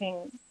they're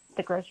leaving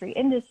the grocery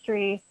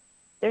industry,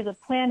 there's a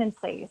plan in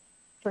place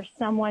for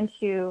someone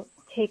to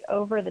take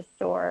over the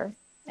store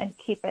and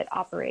keep it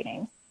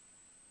operating.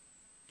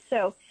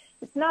 So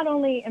it's not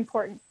only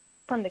important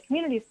from the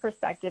community's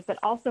perspective, but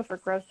also for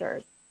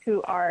grocers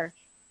who are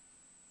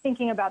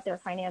thinking about their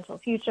financial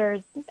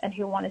futures and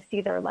who want to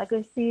see their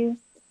legacies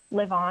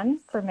live on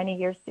for many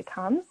years to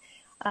come.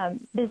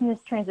 Business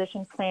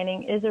transition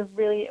planning is a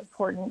really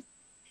important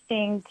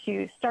thing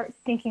to start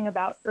thinking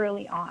about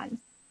early on.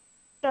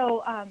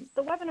 So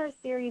the webinar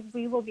series,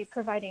 we will be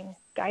providing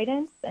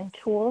guidance and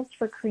tools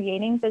for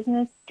creating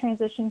business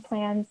transition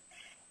plans,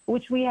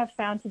 which we have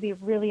found to be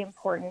really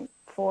important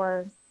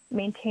for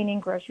maintaining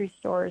grocery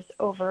stores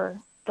over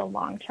the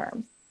long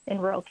term in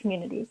rural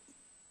communities.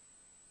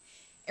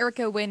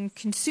 Erica, when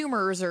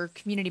consumers or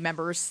community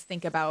members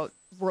think about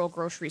rural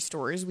grocery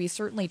stores, we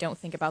certainly don't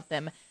think about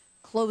them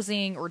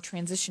closing or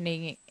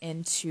transitioning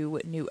into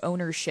new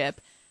ownership.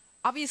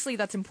 Obviously,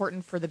 that's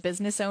important for the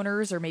business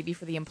owners or maybe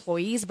for the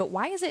employees, but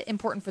why is it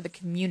important for the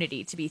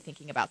community to be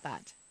thinking about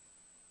that?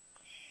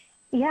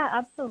 Yeah,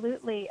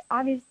 absolutely.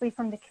 Obviously,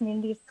 from the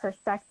community's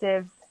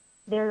perspective,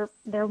 they're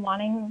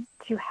wanting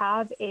to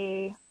have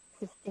a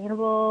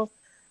sustainable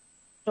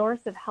source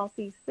of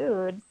healthy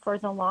food for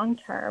the long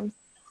term.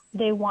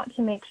 They want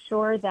to make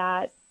sure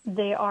that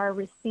they are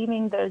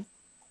receiving those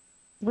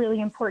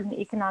really important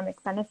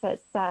economic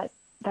benefits that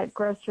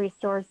grocery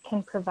stores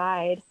can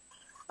provide.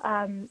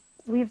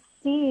 We've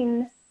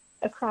seen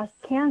across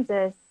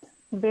Kansas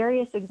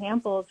various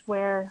examples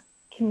where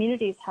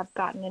communities have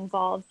gotten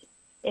involved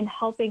in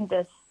helping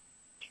this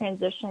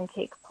transition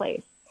take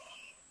place.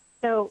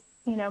 So,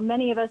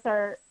 many of us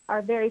are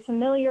very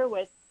familiar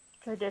with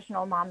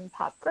traditional mom and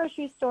pop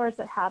grocery stores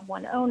that have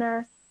one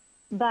owner,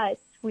 but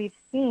we've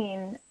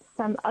seen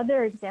some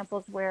other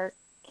examples where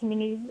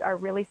communities are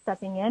really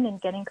stepping in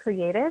and getting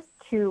creative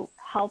to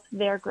help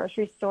their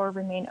grocery store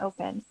remain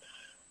open.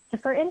 So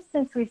for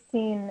instance, we've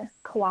seen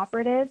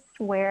cooperatives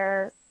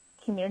where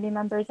community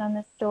members own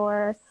the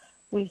store.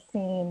 We've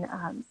seen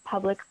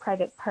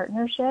public-private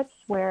partnerships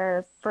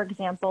where, for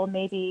example,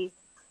 maybe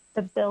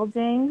the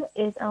building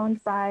is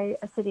owned by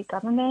a city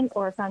government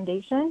or a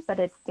foundation, but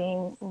it's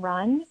being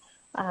run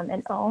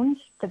and owned.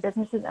 The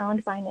business is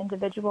owned by an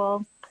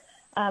individual.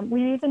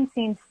 We've even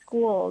seen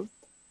schools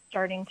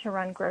starting to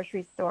run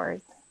grocery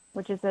stores,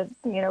 which is a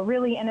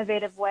really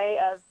innovative way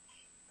of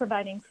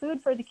providing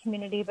food for the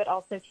community, but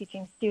also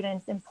teaching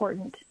students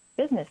important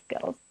business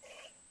skills.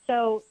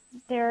 So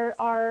there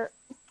are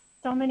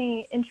so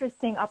many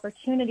interesting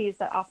opportunities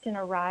that often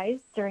arise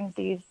during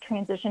these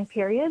transition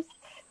periods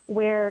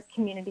where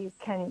communities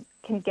can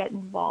get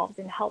involved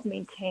and help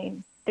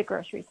maintain the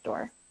grocery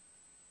store.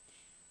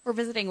 We're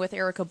visiting with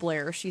Erica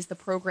Blair. She's the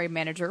program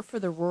manager for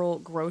the Rural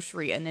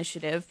Grocery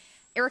Initiative.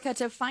 Erica,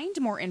 to find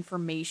more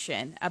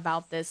information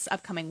about this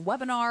upcoming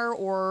webinar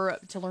or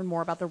to learn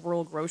more about the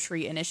Rural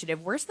Grocery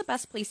Initiative, where's the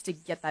best place to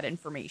get that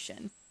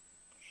information?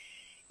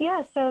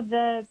 Yeah, so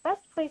the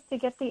best place to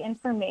get the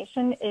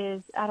information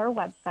is at our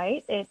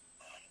website. It's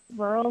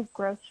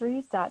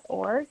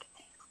ruralgroceries.org,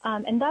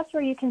 and that's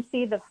where you can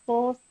see the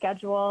full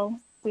schedule.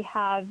 We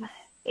have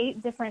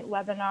 8 different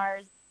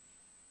webinars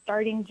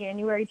starting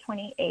January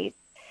 28th.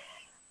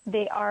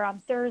 They are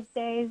on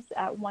Thursdays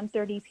at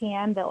 1:30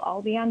 p.m. They'll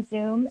all be on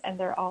Zoom, and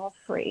they're all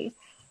free.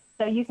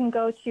 So you can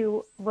go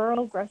to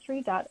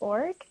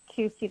ruralgrocery.org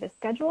to see the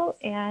schedule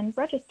and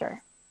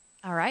register.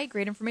 All right,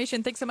 great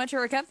information. Thanks so much,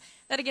 Erica.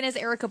 That again is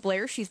Erica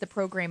Blair. She's the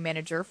program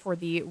manager for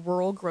the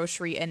Rural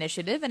Grocery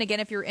Initiative. And again,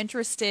 if you're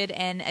interested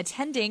in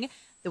attending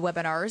the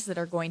webinars that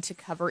are going to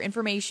cover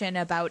information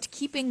about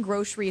keeping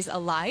groceries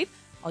alive,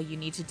 all you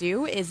need to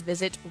do is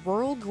visit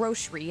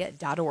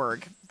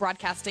ruralgrocery.org.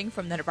 Broadcasting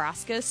from the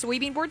Nebraska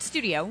Soybean Board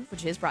Studio,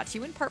 which is brought to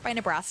you in part by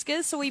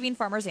Nebraska's soybean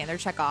farmers and their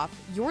checkoff,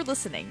 you're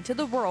listening to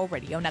the Rural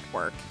Radio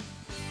Network.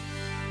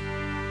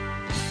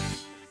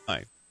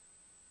 Hi.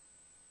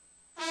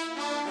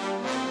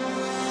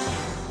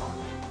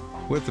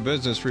 With the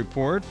business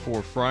report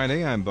for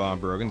Friday, I'm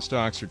Bob Brogan.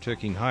 Stocks are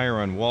ticking higher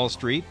on Wall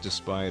Street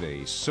despite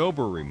a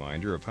sober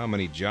reminder of how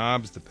many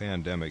jobs the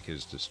pandemic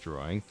is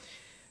destroying.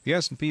 The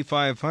S&P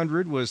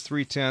 500 was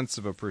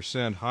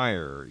 0.3%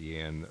 higher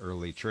in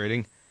early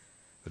trading.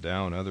 The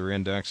Dow and other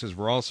indexes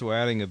were also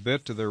adding a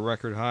bit to their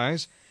record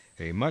highs.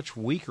 A much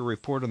weaker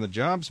report on the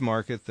jobs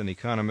market than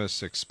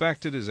economists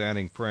expected is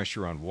adding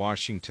pressure on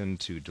Washington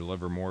to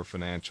deliver more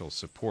financial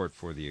support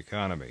for the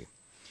economy.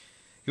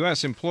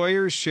 U.S.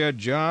 employers shed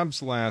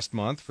jobs last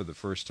month for the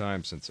first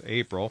time since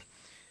April,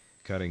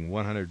 cutting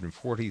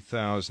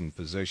 140,000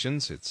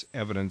 positions. It's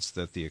evidence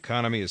that the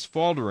economy is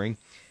faltering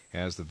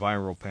as the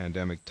viral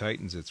pandemic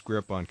tightens its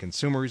grip on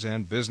consumers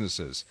and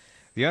businesses.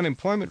 The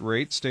unemployment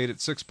rate stayed at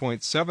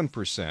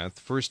 6.7%,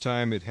 the first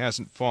time it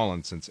hasn't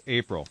fallen since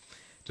April.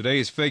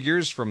 Today's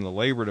figures from the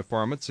Labor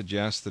Department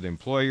suggest that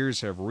employers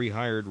have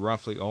rehired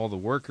roughly all the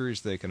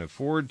workers they can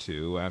afford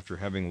to after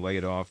having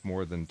laid off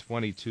more than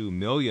 22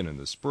 million in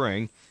the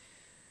spring,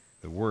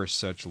 the worst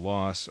such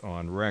loss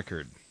on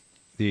record.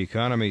 The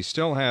economy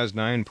still has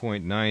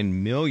 9.9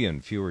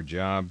 million fewer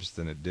jobs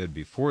than it did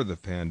before the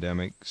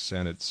pandemic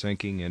sent it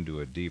sinking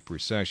into a deep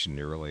recession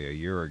nearly a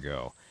year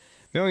ago.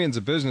 Millions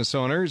of business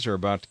owners are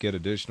about to get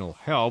additional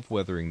help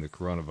weathering the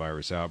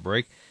coronavirus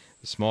outbreak.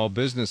 The Small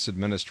Business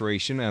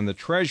Administration and the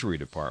Treasury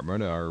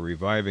Department are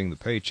reviving the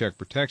Paycheck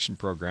Protection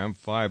Program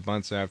 5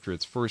 months after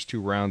its first 2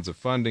 rounds of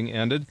funding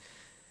ended.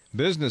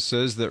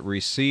 Businesses that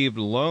received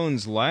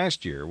loans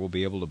last year will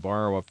be able to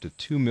borrow up to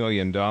 $2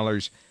 million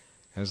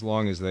as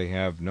long as they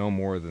have no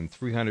more than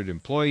 300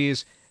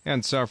 employees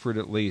and suffered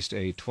at least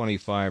a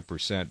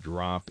 25%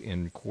 drop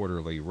in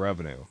quarterly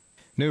revenue.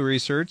 New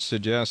research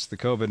suggests the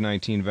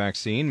COVID-19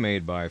 vaccine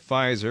made by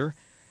Pfizer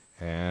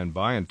and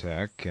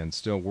BioNTech can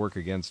still work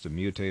against a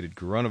mutated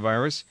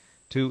coronavirus.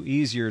 2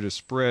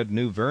 easier-to-spread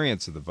new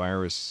variants of the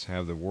virus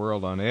have the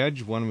world on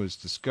edge. One was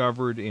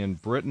discovered in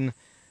Britain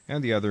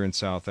and the other in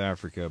South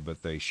Africa,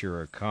 but they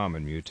share a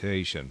common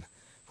mutation.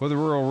 For the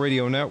Rural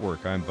Radio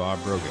Network, I'm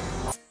Bob Brogan.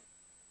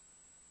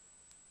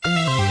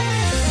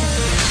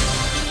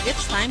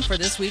 It's time for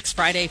this week's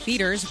Friday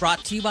Feeders,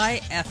 brought to you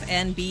by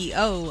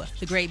FNBO,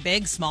 the Great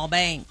Big Small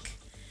Bank.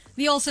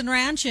 The Olson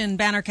Ranch in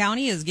Banner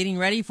County is getting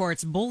ready for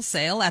its bull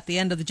sale at the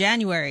end of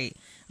January.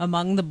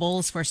 Among the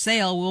bulls for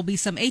sale will be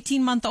some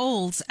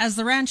 18-month-olds as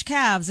the ranch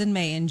calves in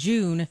May and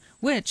June,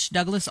 which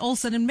Douglas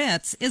Olson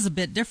admits is a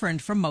bit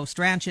different from most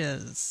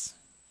ranches.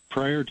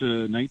 Prior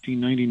to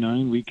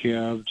 1999, we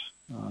calved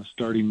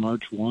starting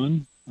March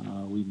 1.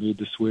 We made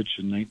the switch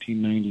in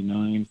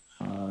 1999.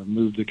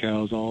 Moved the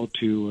cows all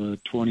to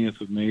 20th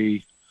of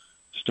May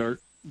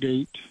start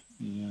date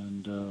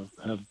and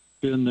have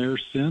been there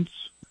since,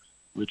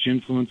 which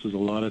influences a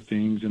lot of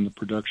things in the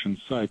production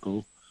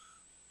cycle,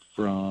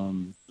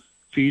 from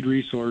feed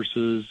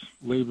resources,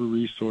 labor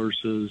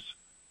resources,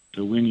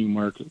 to winning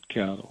market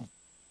cattle.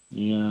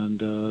 And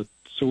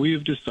so we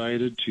have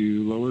decided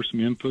to lower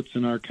some inputs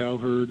in our cow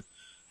herd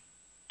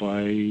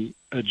by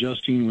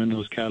adjusting when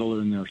those cattle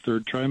are in their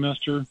 3rd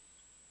trimester.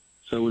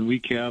 So when we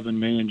calve in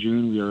May and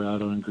June, we are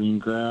out on green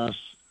grass.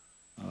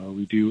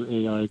 We do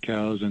AI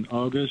cows in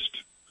August,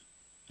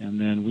 and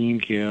then wean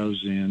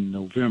calves in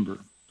November.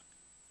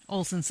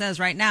 Olson says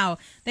right now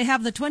they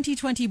have the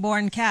 2020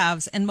 born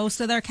calves and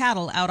most of their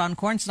cattle out on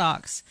corn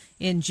stalks.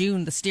 In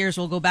June, the steers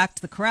will go back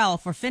to the corral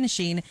for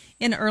finishing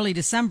in early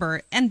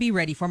December and be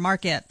ready for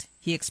market.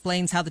 He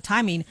explains how the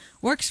timing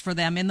works for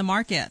them in the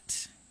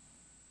market.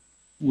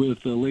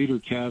 With a later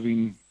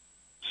calving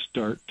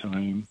start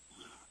time,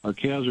 our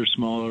calves are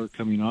smaller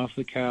coming off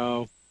the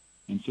cow,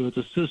 and so it's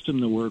a system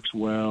that works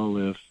well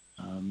if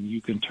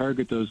you can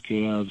target those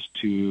calves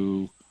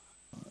to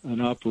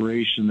an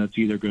operation that's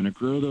either going to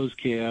grow those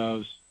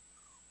calves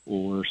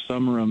or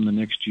summer them the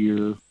next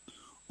year,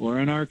 or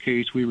in our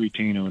case, we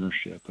retain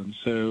ownership. And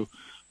so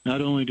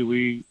not only do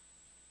we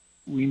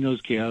wean those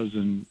calves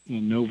in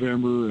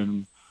November,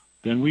 and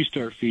then we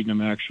start feeding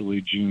them actually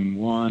June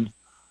 1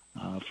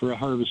 for a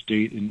harvest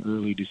date in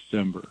early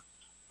December.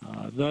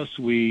 Thus,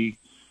 we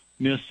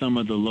miss some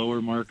of the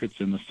lower markets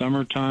in the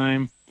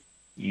summertime,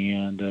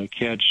 and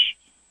catch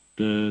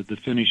the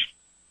finished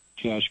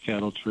cash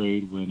cattle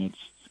trade when it's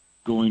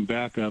going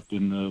back up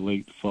in the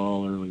late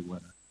fall, early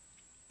winter.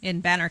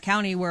 In Banner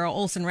County, where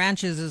Olson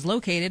Ranches is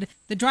located,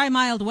 the dry,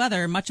 mild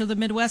weather much of the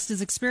Midwest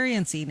is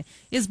experiencing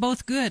is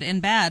both good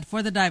and bad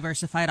for the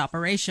diversified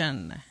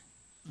operation.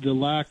 The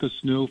lack of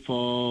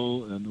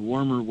snowfall and the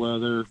warmer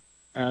weather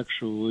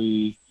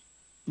actually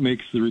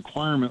makes the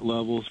requirement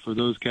levels for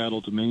those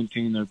cattle to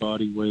maintain their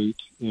body weight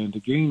and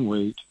to gain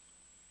weight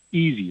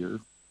easier.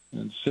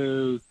 And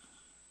so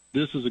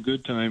this is a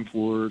good time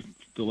for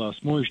the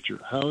less moisture.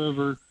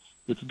 However,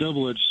 it's a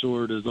double-edged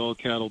sword, as all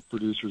cattle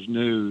producers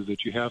know,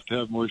 that you have to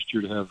have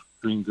moisture to have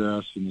green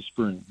grass in the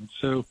spring. And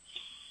so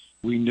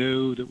we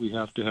know that we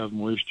have to have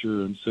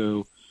moisture. And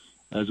so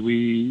as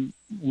we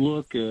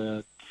look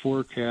at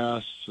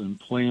forecasts and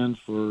plan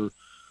for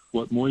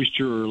what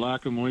moisture or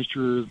lack of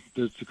moisture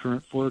that's the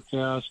current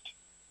forecast,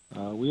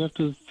 we have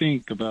to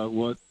think about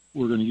what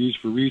we're going to use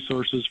for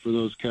resources for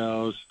those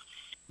cows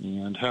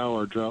and how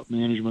our drought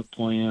management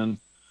plan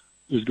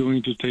is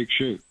going to take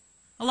shape.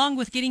 Along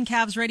with getting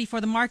calves ready for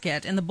the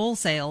market and the bull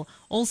sale,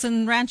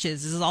 Olson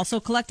Ranches is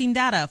also collecting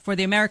data for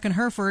the American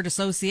Hereford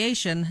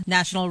Association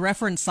National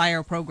Reference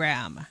Sire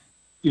Program.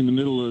 In the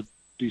middle of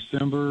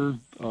December,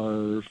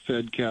 our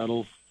fed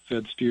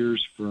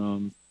steers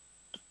from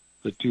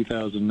the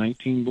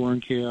 2019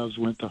 born calves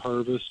went to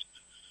harvest,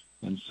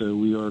 and so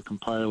we are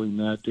compiling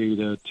that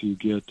data to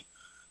get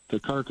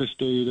the carcass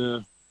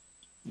data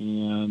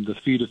and the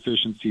feed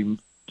efficiency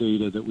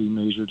data that we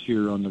measured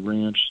here on the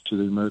ranch to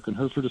the American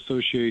Hereford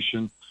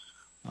Association,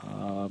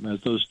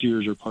 as those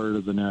steers are part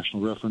of the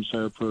National Reference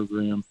Sire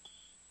Program,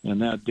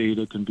 and that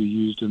data can be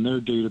used in their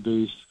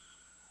database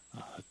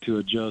to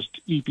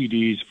adjust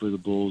EPDs for the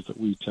bulls that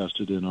we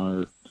tested in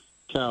our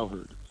cow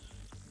herd.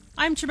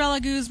 I'm Trabella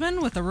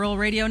Guzman with the Rural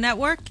Radio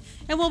Network,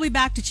 and we'll be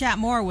back to chat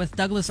more with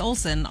Douglas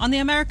Olson on the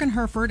American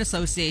Hereford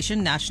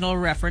Association National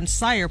Reference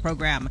Sire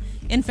Program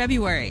in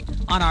February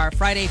on our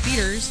Friday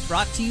Feeders,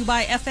 brought to you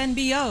by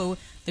FNBO,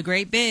 the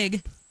Great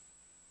Big.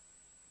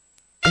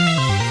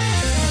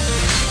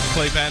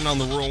 Clay Patton on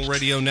the Rural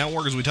Radio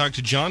Network as we talk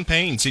to John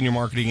Payne, Senior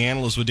Marketing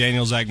Analyst with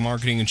Daniels Ag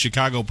Marketing and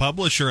Chicago,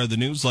 publisher of the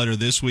newsletter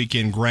This Week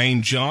in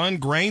Grain. John,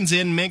 grains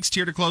in mixed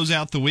here to close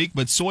out the week,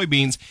 but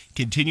soybeans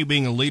continue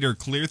being a leader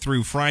clear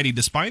through Friday,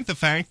 despite the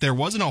fact there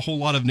wasn't a whole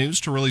lot of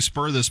news to really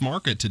spur this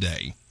market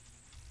today.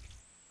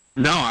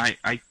 No, I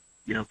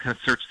kind of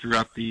searched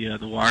throughout the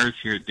wires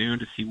here at Dune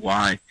to see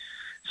why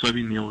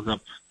soybean meal was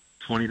up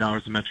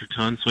 $20 a metric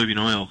ton.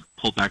 Soybean oil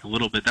pulled back a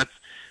little bit. That's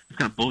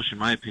kind of bullish in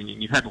my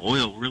opinion. You've had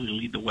oil really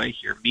lead the way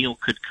here. Meal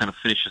could kind of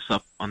finish us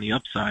up on the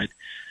upside.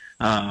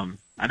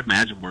 I'd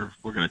imagine we're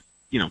going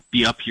to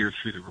be up here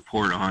through the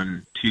report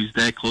on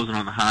Tuesday. Closing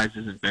on the highs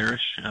isn't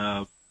bearish.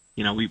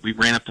 We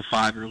ran up to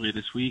 5 earlier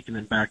this week and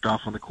then backed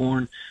off on the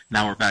corn.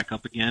 Now we're back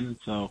up again.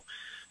 So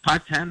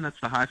 510, that's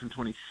the high from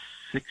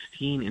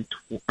 2016 and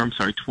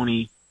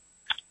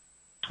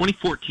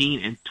 2014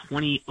 and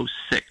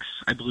 2006.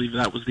 I believe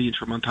that was the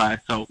intramonth high.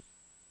 So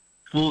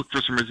we'll look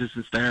for some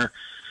resistance there.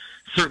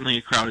 Certainly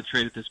a crowded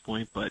trade at this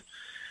point, but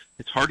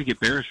it's hard to get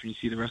bearish when you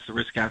see the rest of the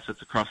risk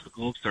assets across the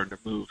globe starting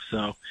to move.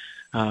 So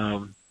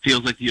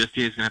feels like the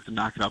USDA is going to have to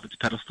knock it off its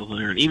pedestal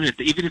here. And even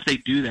if they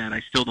do that, I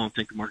still don't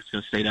think the market's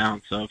going to stay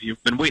down. So if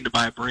you've been waiting to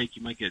buy a break,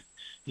 you might get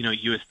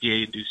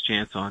USDA induced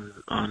chance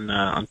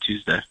on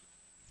Tuesday.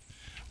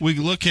 We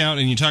look out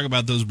and you talk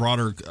about those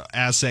broader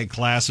asset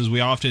classes. We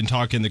often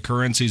talk in the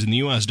currencies, and the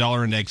U.S.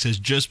 dollar index has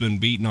just been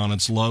beaten on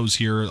its lows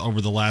here over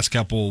the last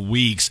couple of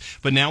weeks.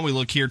 But now we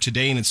look here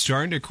today, and it's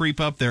starting to creep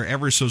up there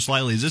ever so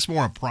slightly. Is this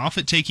more a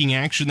profit-taking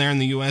action there in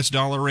the U.S.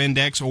 dollar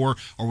index, or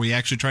are we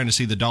actually trying to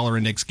see the dollar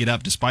index get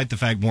up despite the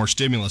fact more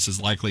stimulus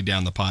is likely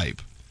down the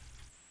pipe?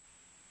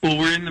 Well,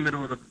 we're in the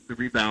middle of the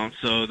rebalance,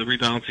 so the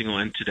rebalancing will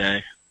end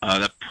today.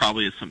 That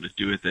probably has something to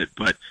do with it.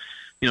 But,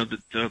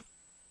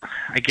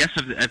 I guess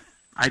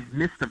I'd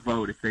missed a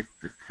vote. If they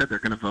said they're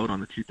going to vote on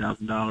the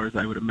 $2,000,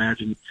 I would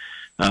imagine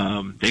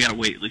they got to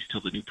wait at least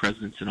till the new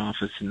president's in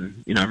office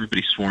and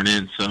everybody's sworn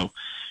in. So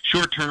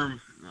short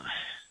term,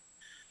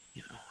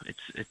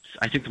 it's.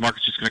 I think the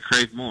market's just going to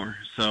crave more.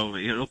 So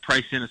it'll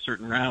price in a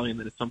certain rally, and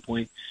then at some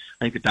point,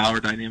 I think the dollar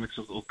dynamics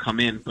will come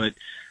in. But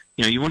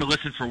you want to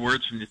listen for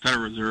words from the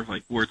Federal Reserve,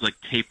 like words like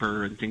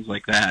taper and things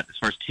like that. As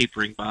far as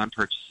tapering bond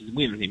purchases,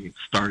 we haven't even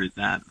started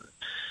that.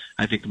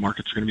 I think the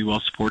markets are going to be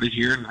well supported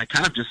here, and I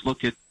kind of just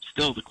look at.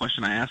 Still, the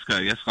question I ask,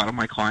 a lot of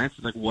my clients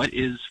is like, what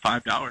is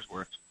 $5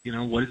 worth?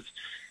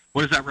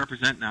 What does that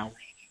represent now?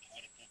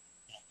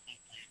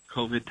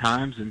 COVID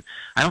times, and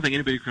I don't think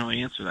anybody can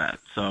really answer that.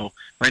 So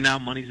right now,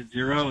 money's at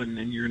zero, and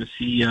you're going to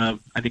see, I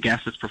think,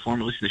 assets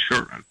perform at least in the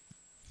short run.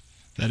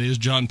 That is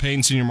John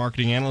Payne, Senior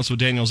Marketing Analyst with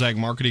Daniels Ag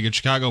Marketing at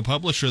Chicago,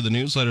 publisher of the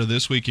newsletter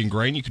This Week in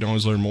Grain. You can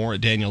always learn more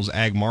at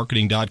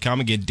danielsagmarketing.com.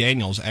 Again,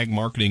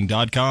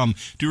 danielsagmarketing.com.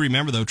 Do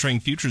remember, though, trading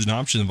futures and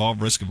options involve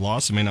risk of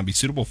loss and may not be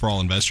suitable for all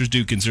investors.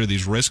 Do consider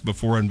these risks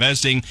before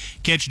investing.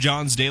 Catch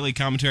John's daily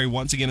commentary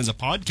once again as a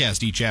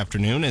podcast each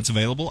afternoon. It's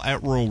available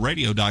at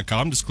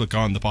ruralradio.com. Just click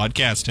on the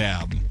podcast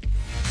tab.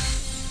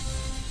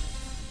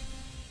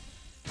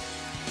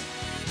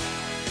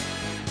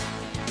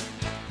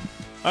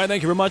 All right,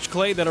 thank you very much,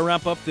 Clay. That'll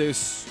wrap up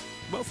this,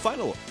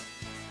 final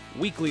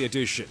weekly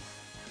edition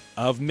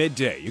of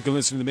Midday. You can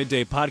listen to the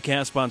Midday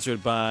podcast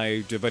sponsored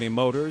by Devaney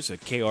Motors at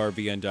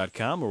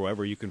krvn.com or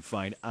wherever you can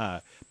find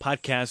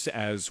podcasts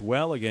as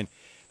well. Again,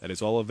 that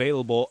is all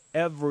available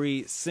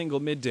every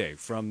single midday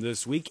from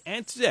this week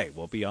and today.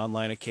 We'll be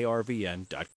online at krvn.com.